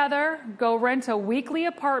it together, go rent a weekly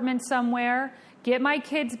apartment somewhere, get my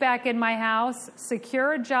kids back in my house,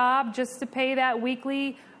 secure a job just to pay that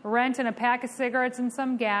weekly rent and a pack of cigarettes and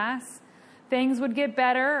some gas. Things would get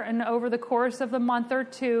better, and over the course of the month or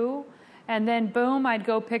two, and then boom, I'd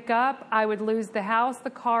go pick up. I would lose the house, the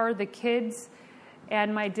car, the kids,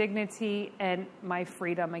 and my dignity and my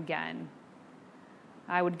freedom again.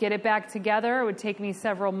 I would get it back together. It would take me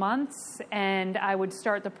several months, and I would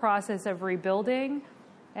start the process of rebuilding,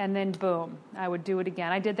 and then boom, I would do it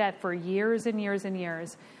again. I did that for years and years and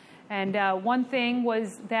years. And one thing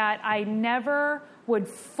was that I never would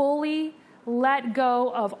fully let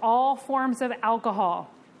go of all forms of alcohol.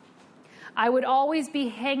 I would always be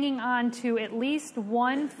hanging on to at least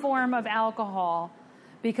one form of alcohol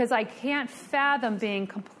because I can't fathom being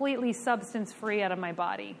completely substance-free out of my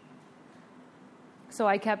body. So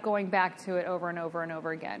I kept going back to it over and over and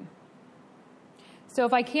over again. So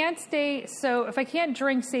if I can't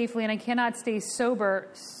drink safely and I cannot stay sober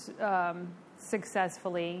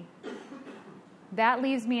successfully, that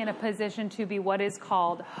leaves me in a position to be what is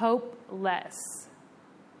called hopeless.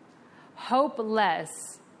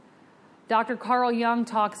 Hopeless. Dr. Carl Jung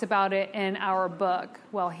talks about it in our book.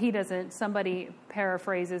 Well, he doesn't. Somebody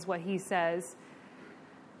paraphrases what he says.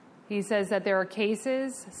 He says that there are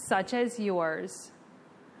cases such as yours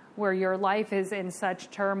where your life is in such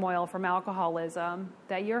turmoil from alcoholism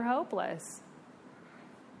that you're hopeless.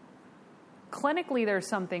 Clinically, there's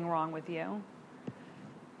something wrong with you.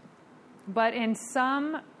 But in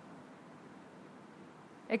some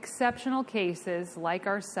exceptional cases, like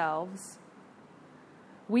ourselves,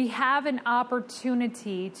 we have an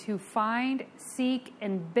opportunity to find, seek,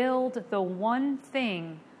 and build the one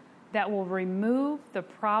thing that will remove the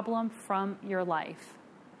problem from your life.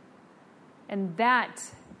 And that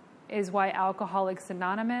is why Alcoholics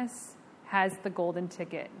Anonymous has the golden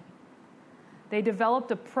ticket. They developed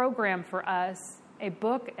a program for us, a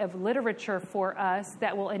book of literature for us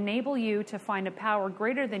that will enable you to find a power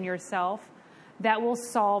greater than yourself that will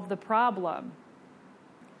solve the problem.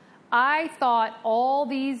 I thought all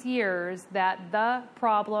these years that the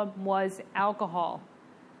problem was alcohol.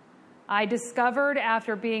 I discovered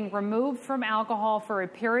after being removed from alcohol for a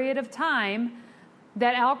period of time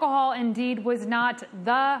that alcohol indeed was not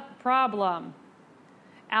the problem.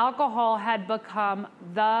 Alcohol had become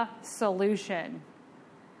the solution.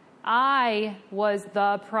 I was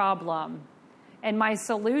the problem. And my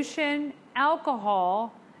solution,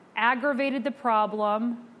 alcohol, aggravated the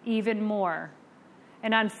problem even more.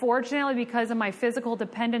 And unfortunately, because of my physical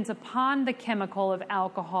dependence upon the chemical of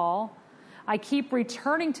alcohol, I keep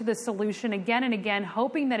returning to the solution again and again,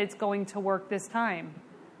 hoping that it's going to work this time,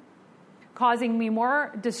 causing me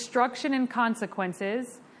more destruction and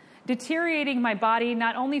consequences, deteriorating my body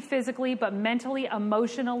not only physically, but mentally,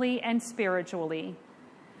 emotionally, and spiritually.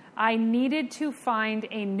 I needed to find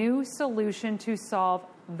a new solution to solve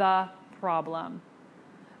the problem.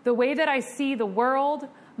 The way that I see the world,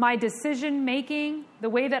 my decision-making, the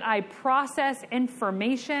way that I process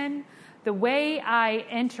information, the way I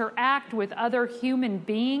interact with other human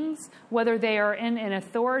beings, whether they are in an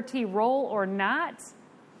authority role or not.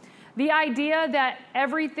 The idea that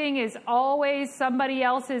everything is always somebody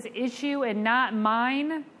else's issue and not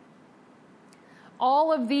mine.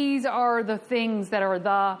 All of these are the things that are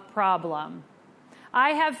the problem.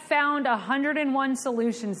 I have found 101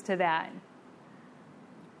 solutions to that.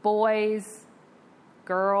 Boys,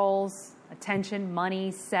 girls, attention,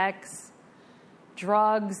 money, sex,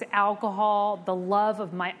 drugs, alcohol, the love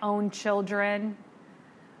of my own children.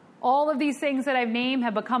 All of these things that I've named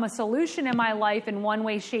have become a solution in my life in one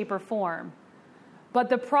way, shape, or form. But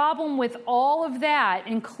the problem with all of that,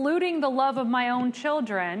 including the love of my own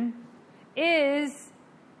children, is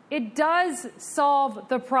it does solve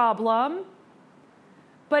the problem,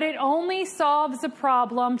 but it only solves the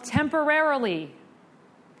problem temporarily.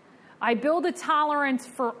 I build a tolerance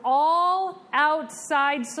for all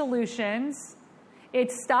outside solutions.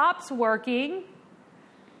 It stops working.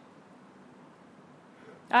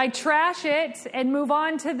 I trash it and move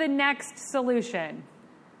on to the next solution.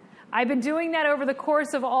 I've been doing that over the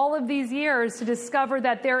course of all of these years to discover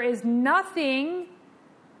that there is nothing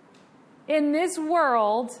in this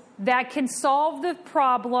world that can solve the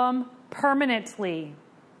problem permanently.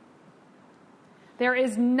 There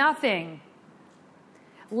is nothing.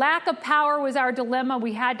 Lack of power was our dilemma.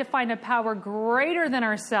 We had to find a power greater than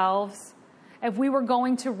ourselves if we were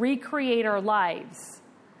going to recreate our lives.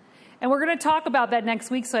 And we're going to talk about that next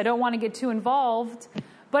week, so I don't want to get too involved.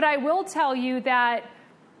 But I will tell you that,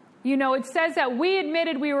 it says that we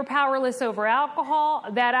admitted we were powerless over alcohol,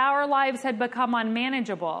 that our lives had become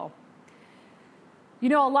unmanageable. You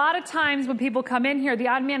know, a lot of times when people come in here, the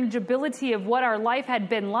unmanageability of what our life had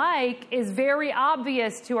been like is very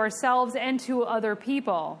obvious to ourselves and to other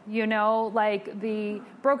people. You know, like the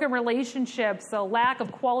broken relationships, the lack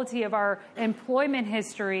of quality of our employment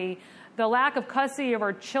history, the lack of custody of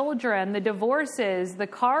our children, the divorces, the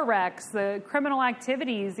car wrecks, the criminal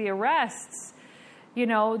activities, the arrests, you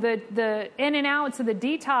know, the in and outs of the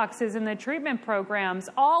detoxes and the treatment programs.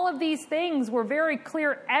 All of these things were very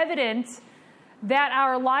clear evidence that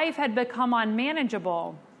our life had become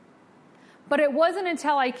unmanageable. But it wasn't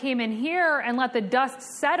until I came in here and let the dust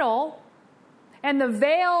settle and the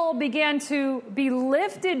veil began to be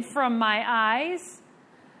lifted from my eyes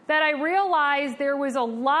that I realized there was a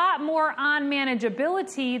lot more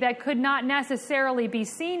unmanageability that could not necessarily be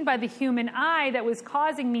seen by the human eye that was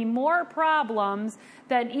causing me more problems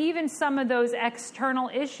than even some of those external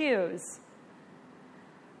issues.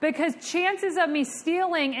 Because chances of me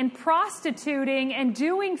stealing and prostituting and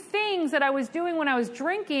doing things that I was doing when I was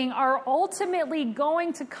drinking are ultimately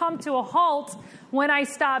going to come to a halt when I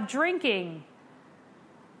stop drinking.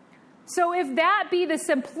 So if that be the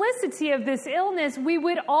simplicity of this illness, we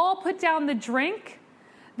would all put down the drink,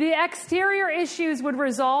 the exterior issues would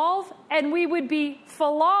resolve, and we would be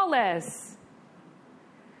flawless.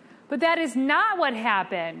 But that is not what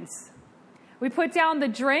happens. We put down the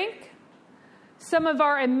drink. Some of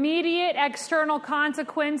our immediate external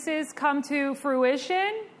consequences come to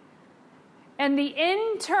fruition, and the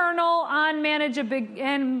internal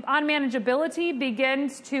unmanageability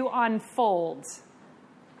begins to unfold.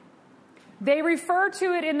 They refer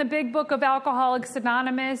to it in the big book of Alcoholics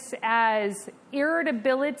Anonymous as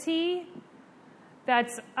irritability.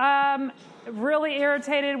 That's really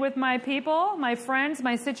irritated with my people, my friends,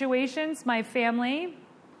 my situations, my family.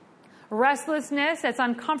 Restlessness, that's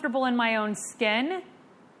uncomfortable in my own skin.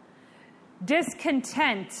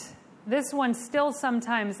 Discontent, this one still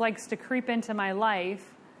sometimes likes to creep into my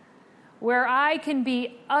life, where I can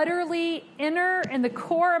be utterly in the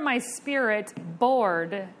core of my spirit,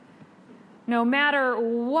 bored, no matter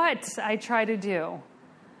what I try to do.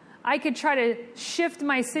 I could try to shift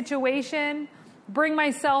my situation, bring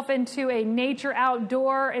myself into a nature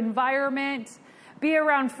outdoor environment, be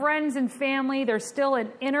around friends and family. There's still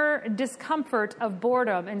an inner discomfort of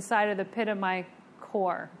boredom inside of the pit of my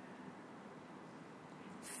core.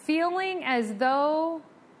 Feeling as though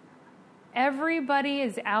everybody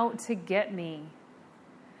is out to get me.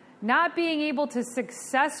 Not being able to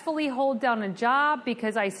successfully hold down a job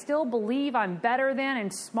because I still believe I'm better than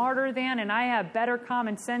and smarter than, and I have better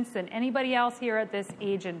common sense than anybody else here at this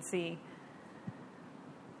agency.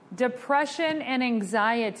 Depression and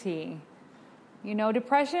anxiety. You know,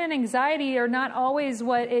 depression and anxiety are not always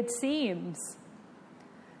what it seems.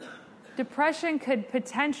 Depression could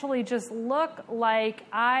potentially just look like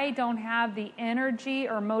I don't have the energy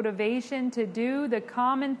or motivation to do the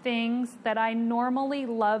common things that I normally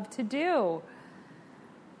love to do.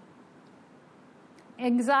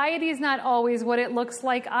 Anxiety is not always what it looks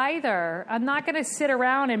like either. I'm not going to sit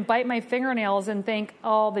around and bite my fingernails and think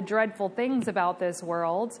all the dreadful things about this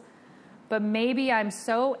world. But maybe I'm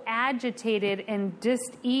so agitated and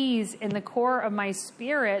dis-ease in the core of my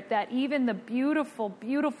spirit that even the beautiful,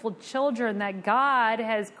 beautiful children that God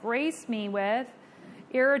has graced me with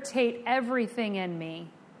irritate everything in me.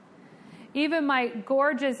 Even my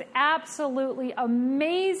gorgeous, absolutely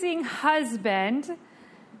amazing husband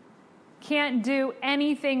can't do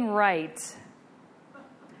anything right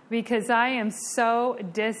because I am so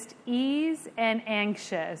dis-ease and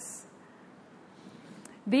anxious.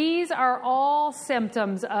 These are all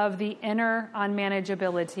symptoms of the inner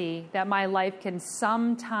unmanageability that my life can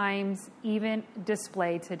sometimes even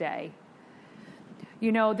display today.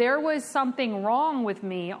 You know, there was something wrong with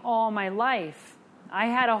me all my life. I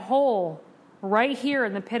had a hole right here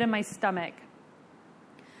in the pit of my stomach.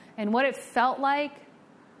 And what it felt like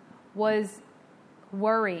was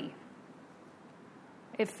worry.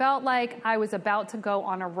 It felt like I was about to go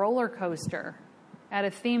on a roller coaster at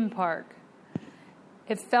a theme park.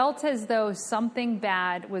 It felt as though something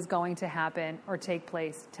bad was going to happen or take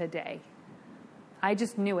place today. I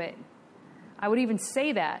just knew it. I would even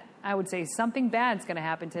say that. I would say something bad's going to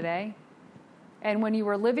happen today. And when you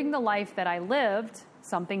were living the life that I lived,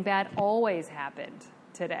 something bad always happened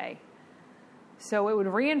today. So it would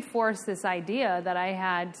reinforce this idea that I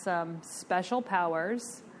had some special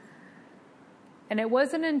powers. And it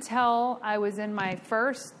wasn't until I was in my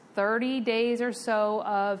first 30 days or so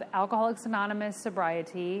of Alcoholics Anonymous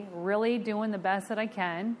sobriety, really doing the best that I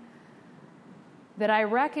can, that I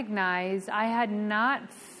recognized I had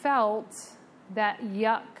not felt that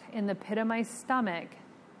yuck in the pit of my stomach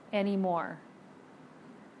anymore.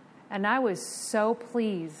 And I was so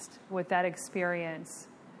pleased with that experience.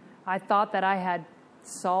 I thought that I had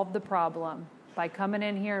solved the problem by coming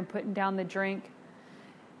in here and putting down the drink.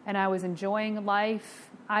 And I was enjoying life.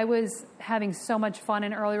 I was having so much fun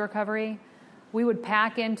in early recovery. We would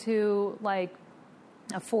pack into like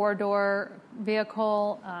a 4-door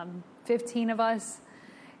vehicle, 15 of us,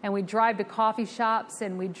 and we'd drive to coffee shops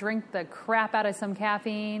and we'd drink the crap out of some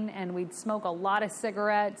caffeine, and we'd smoke a lot of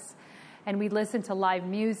cigarettes, and we'd listen to live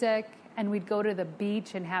music, and we'd go to the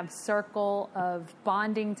beach and have circle of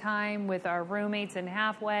bonding time with our roommates in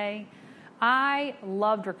Halfway. I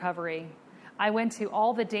loved recovery. I went to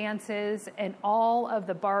all the dances and all of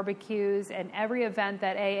the barbecues and every event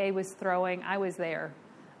that AA was throwing. I was there.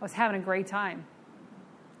 I was having a great time.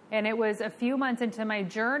 And it was a few months into my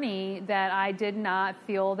journey that I did not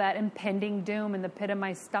feel that impending doom in the pit of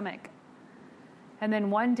my stomach. And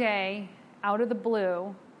then one day, out of the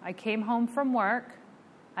blue, I came home from work,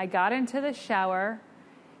 I got into the shower,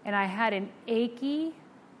 and I had an achy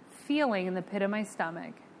feeling in the pit of my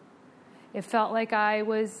stomach. It felt like I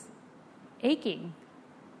was aching.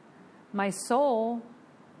 My soul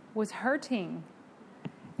was hurting,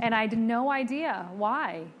 and I had no idea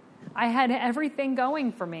why. I had everything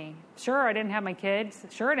going for me. Sure, I didn't have my kids.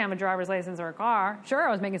 Sure, I didn't have a driver's license or a car. Sure,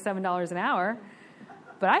 I was making $7 an hour.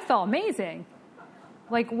 But I felt amazing.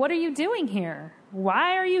 Like, what are you doing here?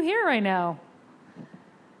 Why are you here right now?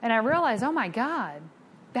 And I realized, oh my God,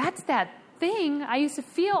 that's that thing I used to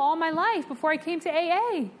feel all my life before I came to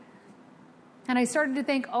AA. And I started to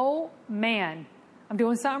think, oh man, I'm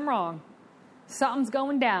doing something wrong. Something's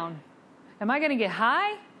going down. Am I going to get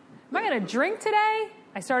high? Am I going to drink today?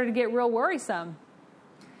 I started to get real worrisome.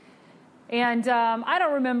 And I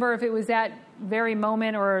don't remember if it was that very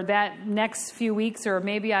moment or that next few weeks, or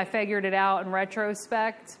maybe I figured it out in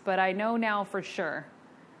retrospect, but I know now for sure.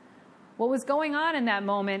 What was going on in that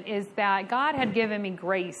moment is that God had given me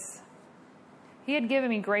grace. He had given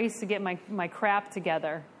me grace to get my crap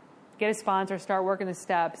together, get a sponsor, start working the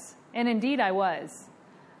steps. And indeed I was.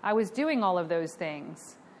 I was doing all of those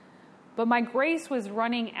things. But my grace was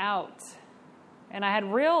running out. And I had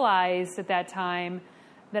realized at that time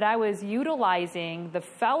that I was utilizing the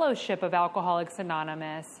fellowship of Alcoholics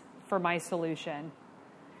Anonymous for my solution.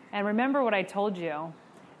 And remember what I told you.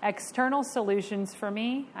 External solutions for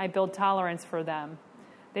me, I build tolerance for them.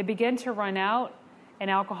 They begin to run out, and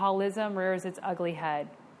alcoholism rears its ugly head.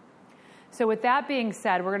 So with that being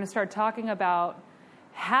said, we're going to start talking about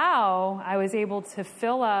how I was able to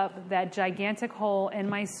fill up that gigantic hole in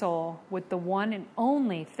my soul with the one and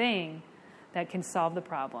only thing that can solve the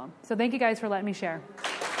problem. So thank you guys for letting me share.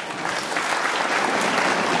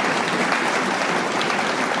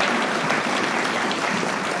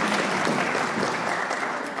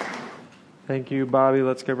 Thank you, Bobby.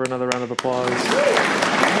 Let's give her another round of applause.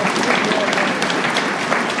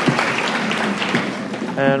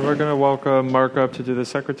 And we're going to welcome Mark up to do the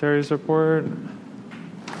Secretary's report.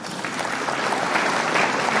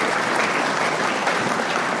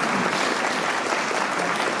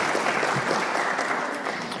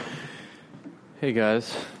 Hey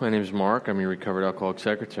guys, my name is Mark. I'm your recovered alcoholic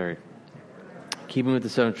secretary. Keeping with the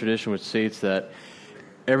 7th tradition, which states that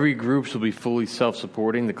every group shall be fully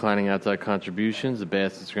self-supporting, declining outside contributions, the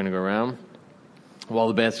baskets are going to go around. While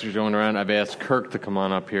the baskets are going around, I've asked Kirk to come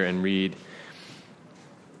on up here and read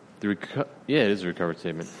it is a recovered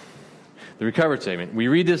statement. The recovered statement. We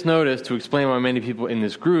read this notice to explain why many people in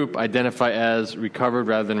this group identify as recovered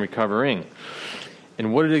rather than recovering,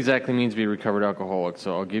 and what it exactly means to be a recovered alcoholic.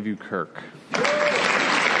 So I'll give you Kirk.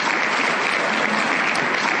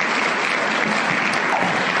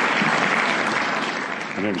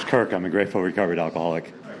 My name is Kirk. I'm a grateful recovered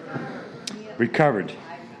alcoholic. Recovered.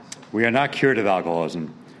 We are not cured of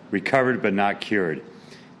alcoholism. Recovered but not cured.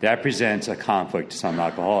 That presents a conflict to some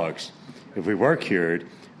alcoholics. If we were cured,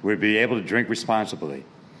 we'd be able to drink responsibly.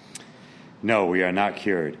 No, we are not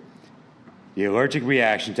cured. The allergic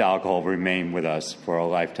reaction to alcohol will remain with us for a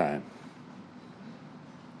lifetime.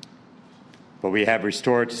 But we have been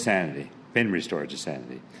restored to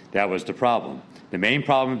sanity. That was the problem. The main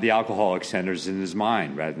problem of the alcoholic centers in his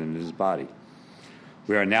mind rather than in his body.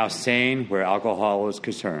 We are now sane where alcohol is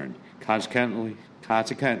concerned. Consequently,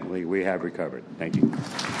 we have recovered. Thank you.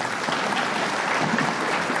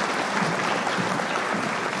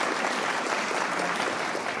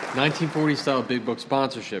 '40s style big book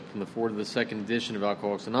sponsorship from the 4th to the 2nd edition of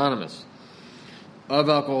Alcoholics Anonymous. Of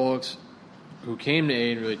alcoholics who came to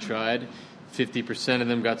AA and really tried, 50% of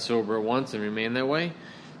them got sober at once and remained that way.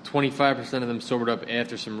 25% of them sobered up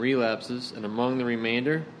after some relapses, and among the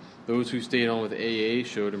remainder, those who stayed on with AA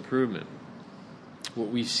showed improvement. What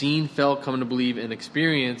we've seen, felt, come to believe, and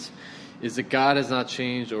experience is that God has not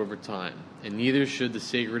changed over time, and neither should the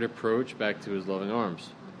sacred approach back to his loving arms.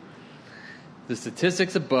 The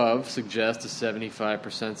statistics above suggest a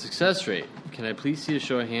 75% success rate. Can I please see a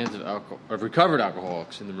show of hands of recovered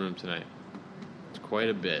alcoholics in the room tonight? It's quite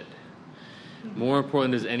a bit. More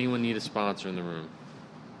important, does anyone need a sponsor in the room?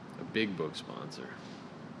 A big book sponsor.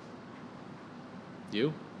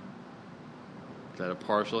 You? Is that a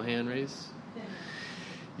partial hand raise?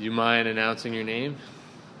 Do you mind announcing your name?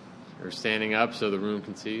 Or standing up so the room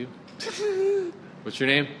can see you? What's your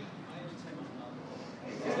name?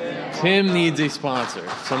 Tim needs a sponsor.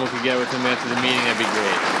 If someone could get with him after the meeting, that'd be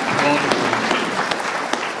great.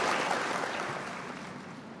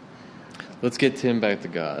 Let's get Tim back to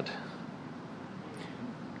God.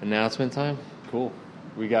 Announcement time? Cool.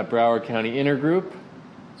 We got Broward County Intergroup,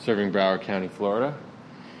 serving Broward County, Florida.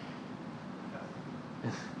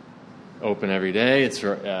 Open every day. It's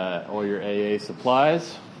for all your AA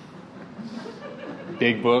supplies.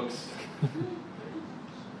 Big books.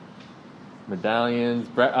 Medallions.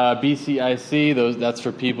 BCIC, that's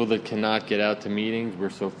for people that cannot get out to meetings. We're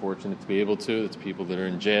so fortunate to be able to. It's people that are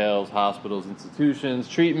in jails, hospitals, institutions,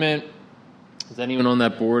 treatment. Is anyone on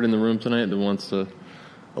that board in the room tonight that wants to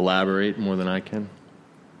elaborate more than I can?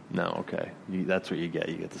 No, okay. That's what you get.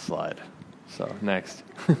 You get the slide. So, next.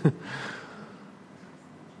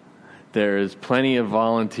 There is plenty of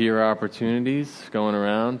volunteer opportunities going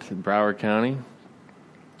around in Broward County.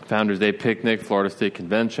 Founders Day Picnic, Florida State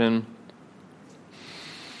Convention.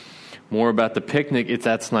 More about the picnic, it's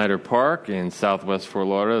at Snyder Park in Southwest Fort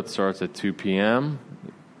Lauderdale. It starts at 2 p.m.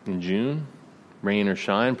 in June. Rain or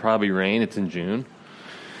shine, probably rain, it's in June.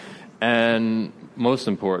 And most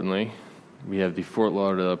importantly, we have the Fort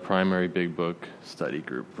Lauderdale Primary Big Book Study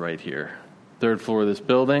Group right here. Third floor of this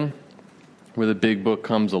building, where the Big Book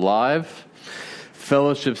comes alive.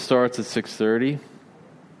 Fellowship starts at 6:30.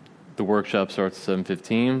 The workshop starts at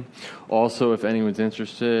 7:15. Also, if anyone's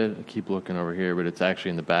interested, I keep looking over here, but it's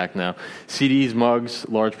actually in the back now. CDs, mugs,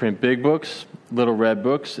 large print big books, little red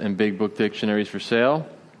books, and big book dictionaries for sale.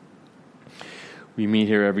 We meet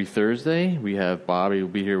here every Thursday. We have Bobby will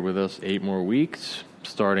be here with us 8 more weeks,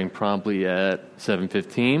 starting promptly at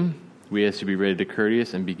 7:15. We ask you to be ready to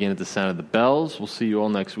courteous and begin at the sound of the bells. We'll see you all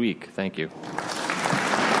next week. Thank you.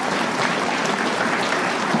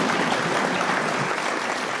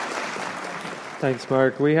 Thanks,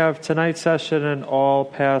 Mark. We have tonight's session and all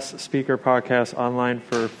past speaker podcasts online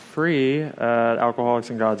for free at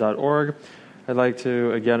alcoholicsandgod.org. I'd like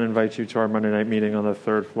to again invite you to our Monday night meeting on the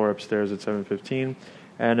third floor upstairs at 7:15.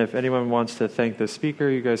 And if anyone wants to thank the speaker,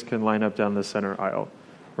 you guys can line up down the center aisle.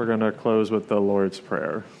 We're going to close with the Lord's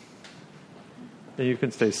Prayer. And you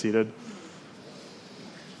can stay seated.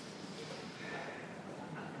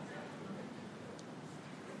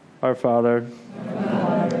 Our Father,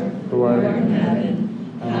 who art in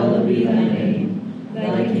heaven, hallowed be thy name.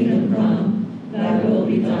 Thy kingdom come, thy will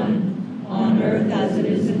be done, on earth as it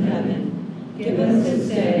is in heaven. Give us this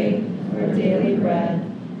day our daily bread,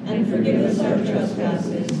 and forgive us our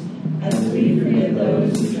trespasses, as we forgive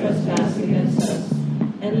those who trespass against us.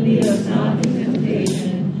 And lead us not into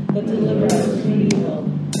temptation, but deliver us from evil.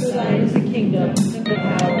 For thine is the kingdom, the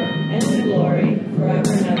power, and the glory,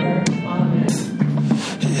 forever and ever. Amen.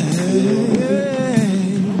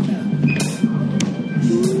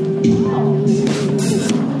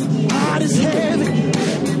 Heart is heavy,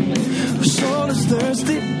 soul is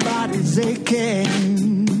thirsty, body's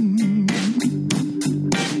aching.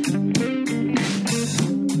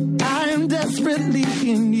 I am desperately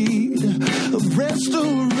in need of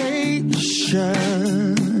restoration.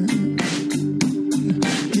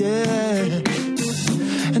 Yeah,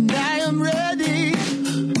 and I am ready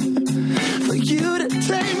for you to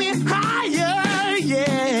take me higher.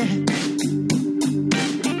 Yeah,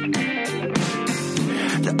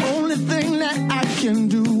 the only thing that I can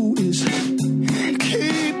do is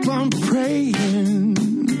keep on praying.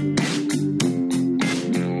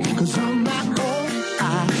 'Cause on my own,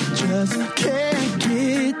 I just can't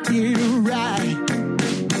get it right.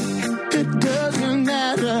 It doesn't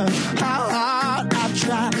matter how hard I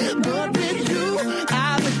try, but with you,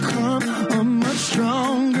 I become a much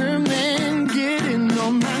stronger man. Getting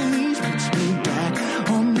on my knees puts me back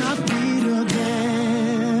on my feet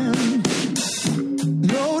again.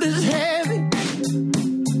 Load is heavy,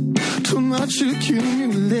 too much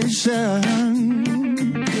accumulation.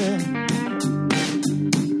 Yeah.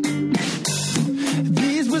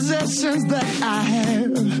 These possessions that I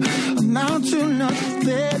have amount to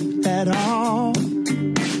nothing at all.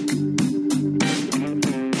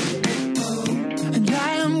 And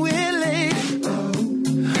I am willing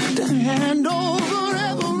to hand over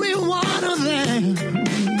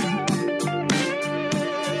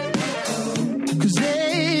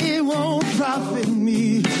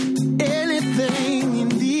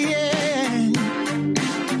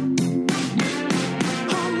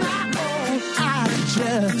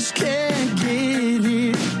can't get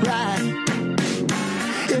it right.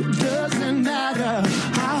 It doesn't matter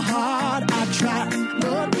how hard I try,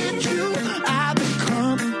 but with you I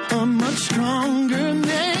become a much stronger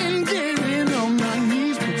man. Getting on my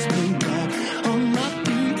knees puts me back on my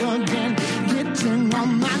feet again. Getting on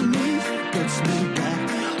my knees puts me back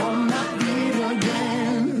on my feet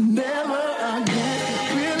again. Never again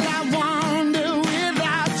will I wander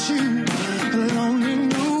without you, alone in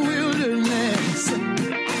the wilderness.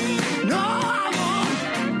 No, I won't.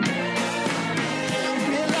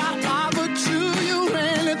 Will I offer to you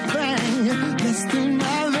anything less than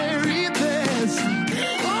my very best?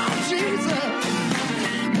 Oh, Jesus,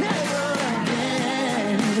 never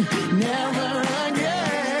again, never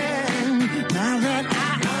again. Now that I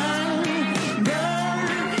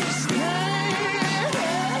understand.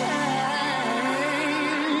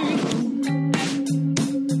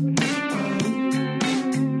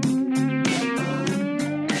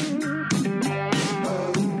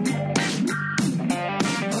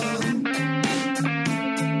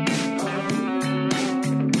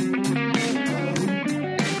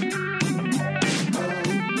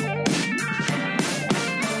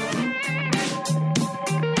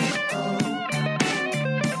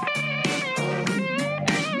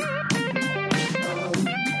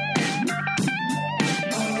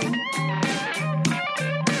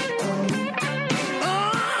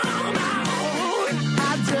 I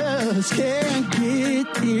just can't get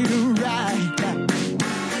it right.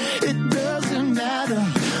 It doesn't matter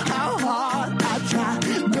how hard I try,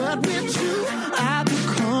 but with you I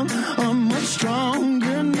become a much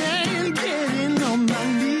stronger man. Getting on my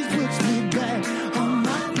knees puts me back on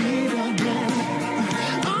my feet again.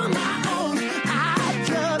 On my own, I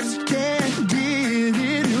just can't get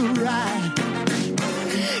it right.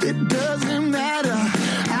 It doesn't matter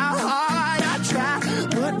how hard I try,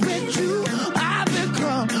 but with you I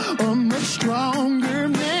become a much stronger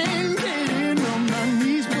man. Getting on my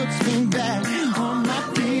knees puts me back on my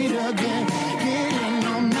feet again. Getting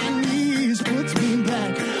on my knees puts me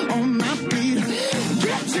back on my feet.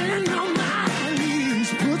 Getting on my knees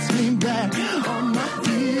puts me back on my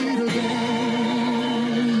feet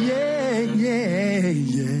again. Yeah, yeah,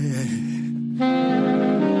 yeah.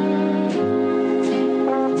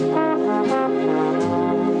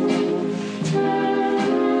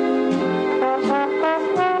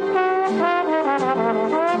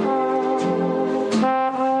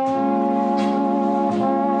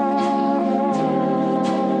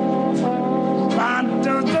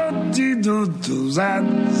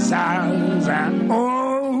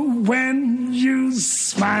 Oh, when you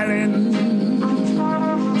smiling,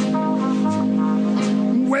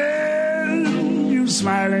 when you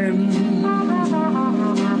smiling,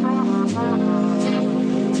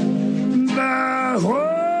 the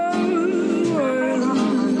whole world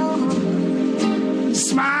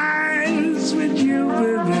smiles with you,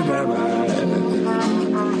 baby.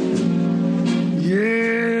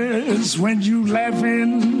 Yes, when you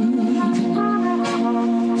laughing.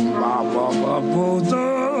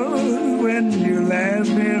 When you're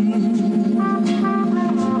laughing,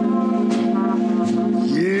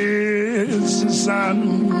 yes, the sun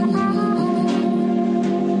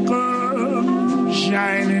comes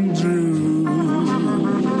shining through.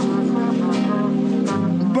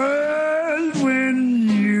 But when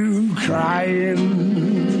you crying,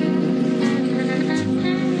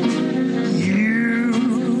 you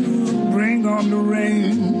bring on the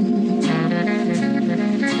rain.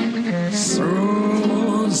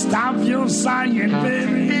 So stop your sighing,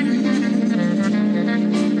 baby,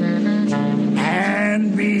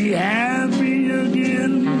 and be happy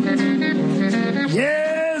again.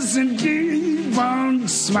 Yes, and keep on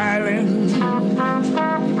smiling.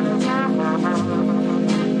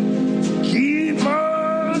 Keep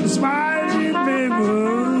on smiling, baby,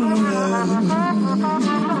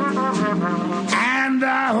 and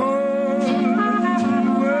I hope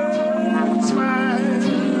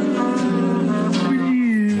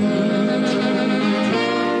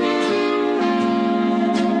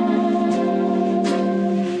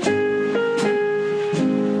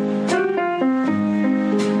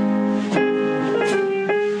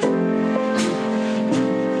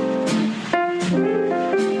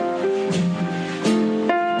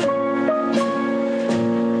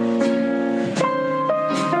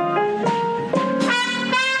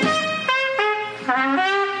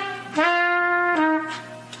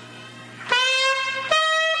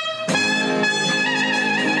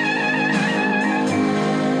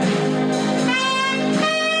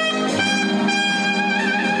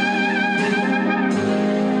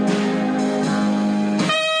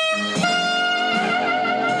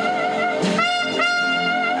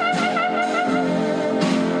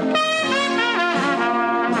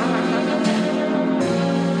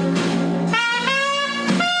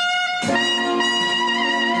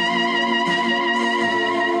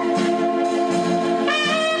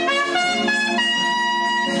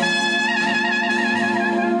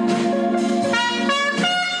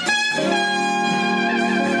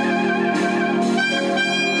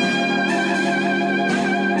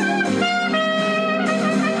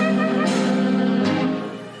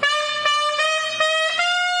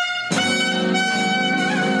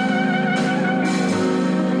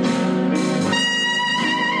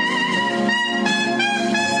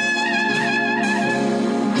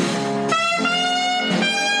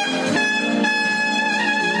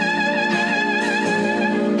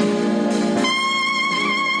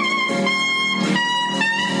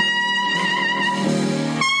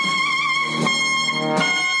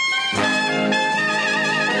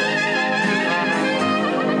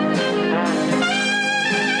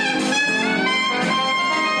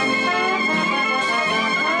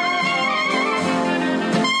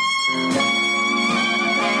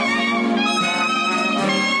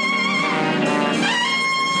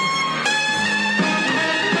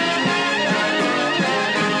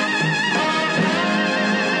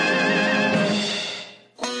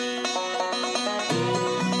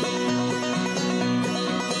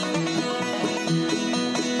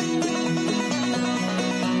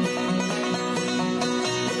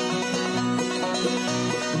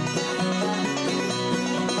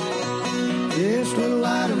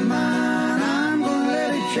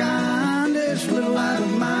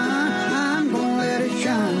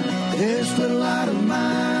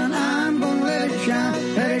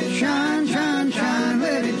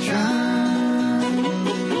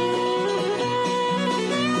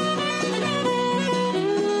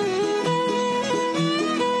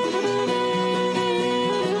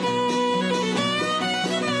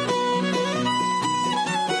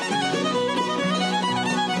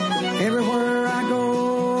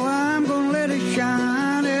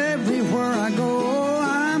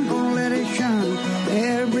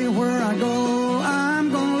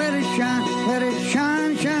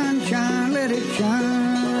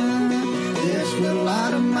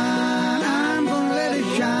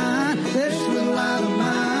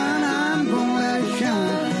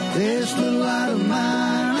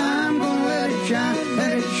shine,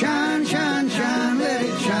 let it shine, shine, shine, let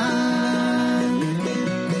it shine.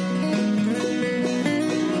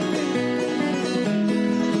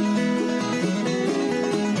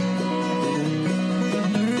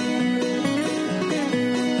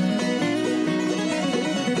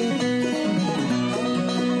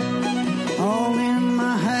 All in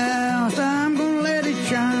my house, I'm gonna let it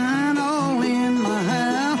shine. All in my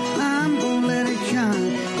house, I'm gonna let it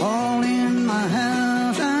shine. All in my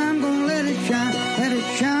house, I'm gonna let it shine. Let it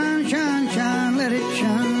shine, shine, shine, let it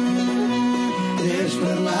shine. This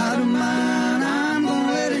little light of mine, I'm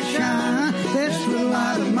gonna let it shine. This little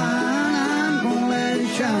light of mine, I'm gonna let it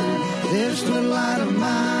shine. This little light of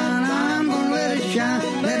mine, I'm gonna let it shine.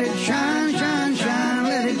 Let it shine, shine, shine,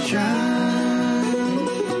 let it shine.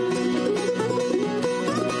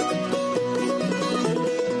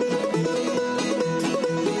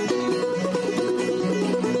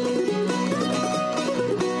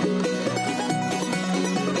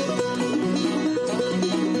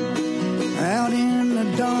 Out in the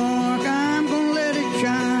dark, I'm gonna let it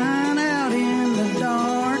shine. Out in the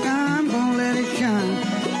dark, I'm gonna let it shine.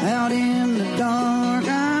 Out in the dark,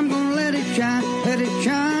 I'm gonna let it shine. Let it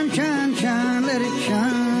shine, shine, shine, let it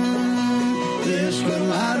shine. This little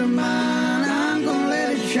light of mine, I'm gonna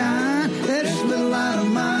let it shine. This little light of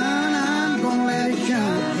mine, I'm gonna let it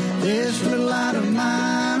shine. This little light of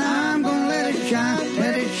mine, I'm gonna let it shine.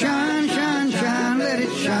 Let it shine, shine, shine, let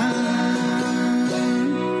it shine.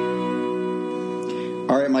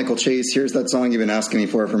 All right, Michael Chase, here's that song you've been asking me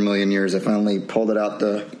for a million years. I finally pulled it out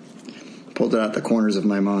the corners of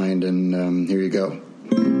my mind, and here you go.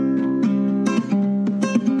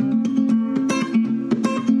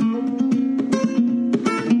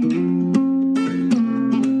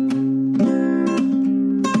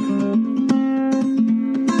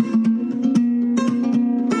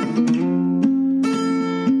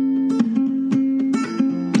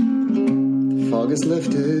 The fog is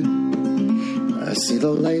lifted. I see the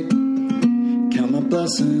light, count my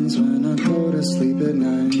blessings when I go to sleep at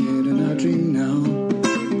night, and I dream now.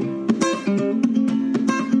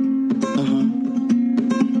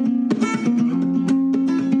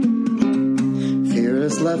 Fear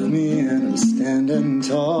has left me and I'm standing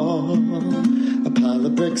tall. A pile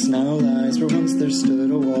of bricks now lies where once there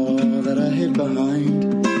stood a wall that I hid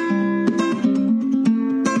behind.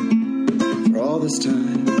 For all this time,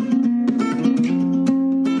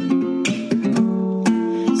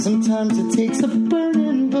 sometimes it takes a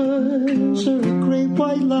burning bush or a great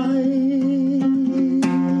white light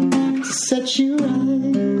to set you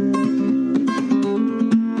right.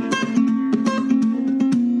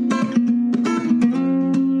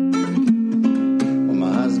 Well,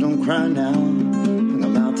 my eyes don't cry now, and my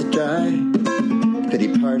mouth to dry. Pity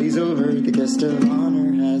party's over, the guest of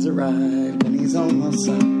honor has arrived, and he's on my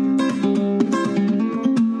side.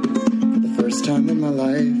 For the first time in my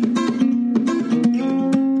life,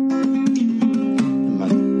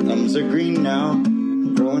 are green now,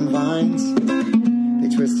 growing vines. They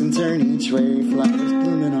twist and turn each way, flowers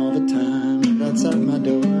blooming all the time right outside my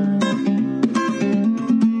door,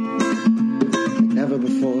 like never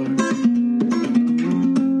before.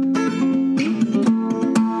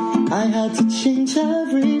 I had to change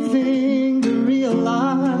everything to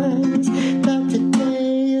realize that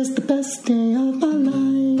today is the best day of my life.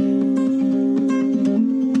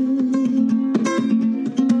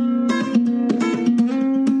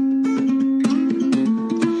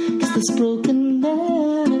 This broken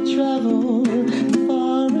man had traveled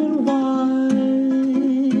far and wide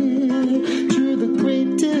through the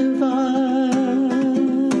great divide,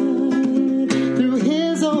 through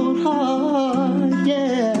his own heart,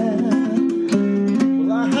 yeah.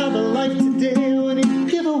 Well, I have a life today when it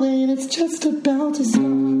give away and it's just about to start.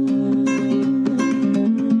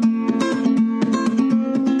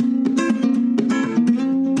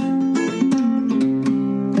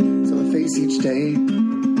 So I face each day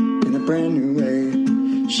brand new way,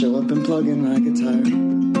 show up and plug in my guitar,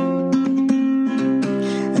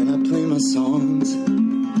 and I play my songs,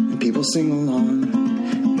 and people sing along,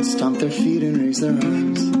 and stomp their feet and raise their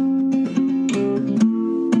arms.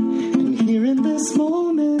 And here in this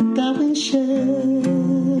moment that we share,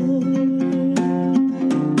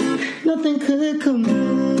 nothing could compare.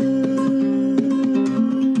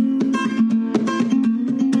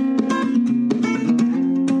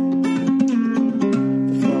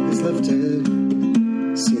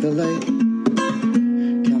 See the light,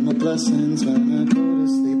 count my blessings when I go to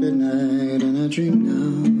sleep at night, and I dream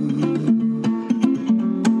now.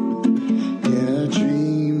 Yeah, I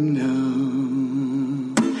dream now,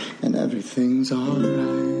 and everything's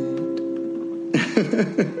alright.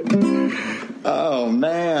 Oh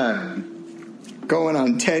man, Going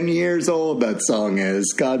on 10 years old, that song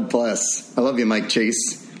is. God bless. I love you, Mike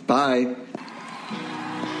Chase. Bye.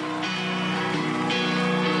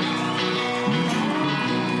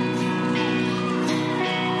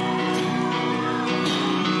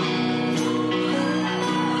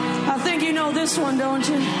 I think you know this one, don't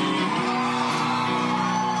you?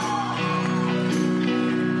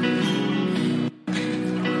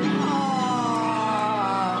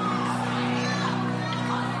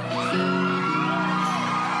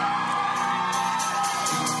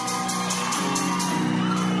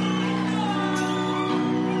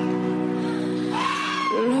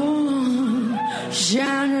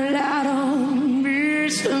 Shine a light on me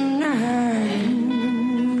tonight,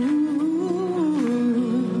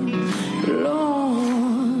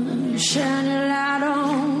 Lord. Shine a light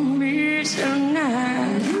on me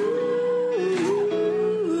tonight.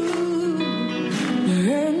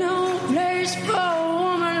 There ain't no place for a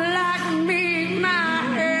woman like me. My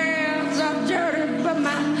hands are dirty, but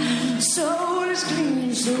my soul is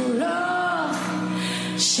clean. So, Lord,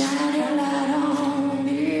 shine a light on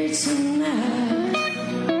me tonight.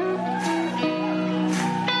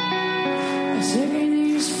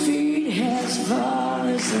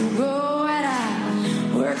 And go and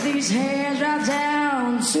I work these hands right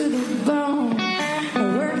down to the bone. I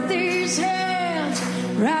work these hands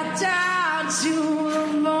right down to the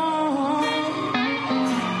bone.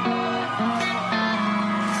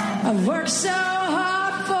 I've worked so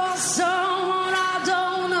hard for someone I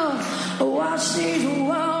don't know. Watch these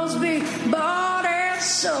walls be bought and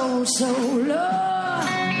sold. So Lord,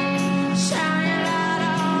 shine your light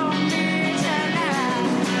on me tonight.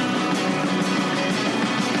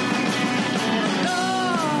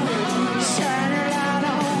 Lord, shine your light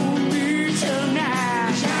on me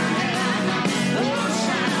tonight. Lord,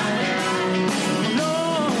 shine your light.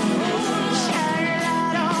 Lord, shine your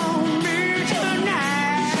light on me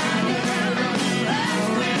tonight.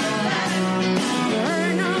 There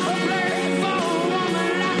ain't no place for a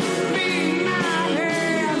woman like me. My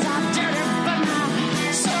hands are dirty, but my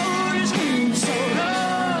soul is clean. So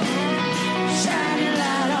Lord, shine your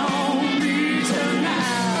light on me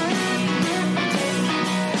tonight.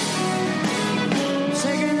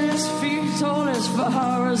 Taking this feet told as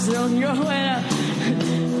far as on your way up.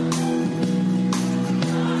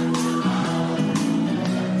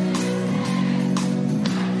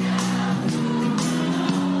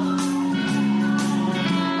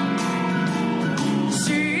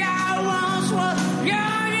 See, I once was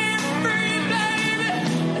young and free, baby.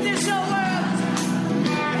 This your world.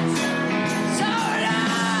 So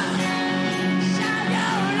Lord, shine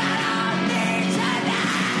your light on me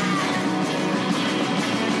tonight.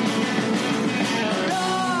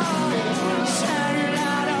 Lord, shine your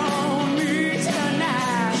light on me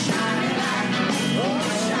tonight. Shine your light. Oh,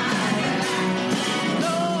 shine your light.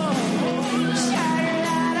 Lord, shine your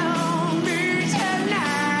light on me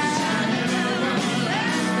tonight.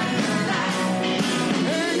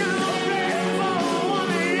 Ain't no place for a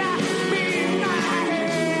woman like me. My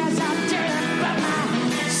hands are dirty, but my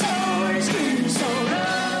soul is clean. So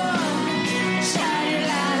Lord, shine your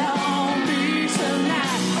light on me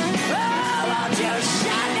tonight. Oh, won't you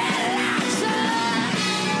shine that light, son?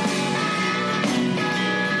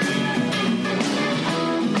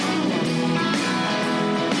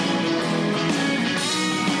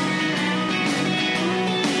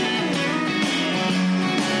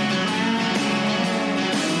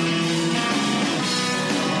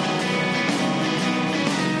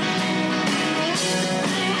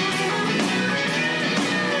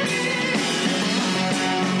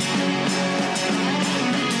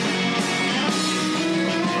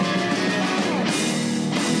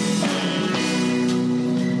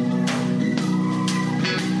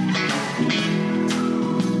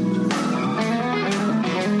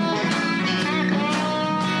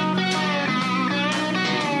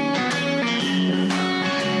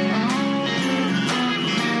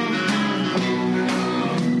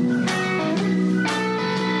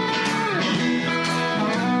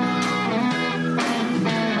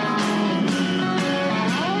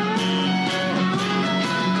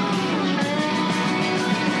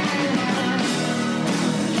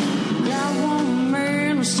 Got one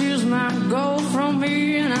man who steals my gold from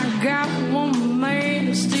me, and I got one man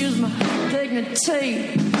who steals my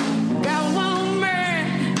dignity. Got one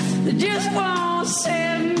man that just won't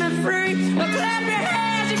set me free. Well, clap your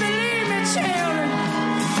hands if you believe me, children.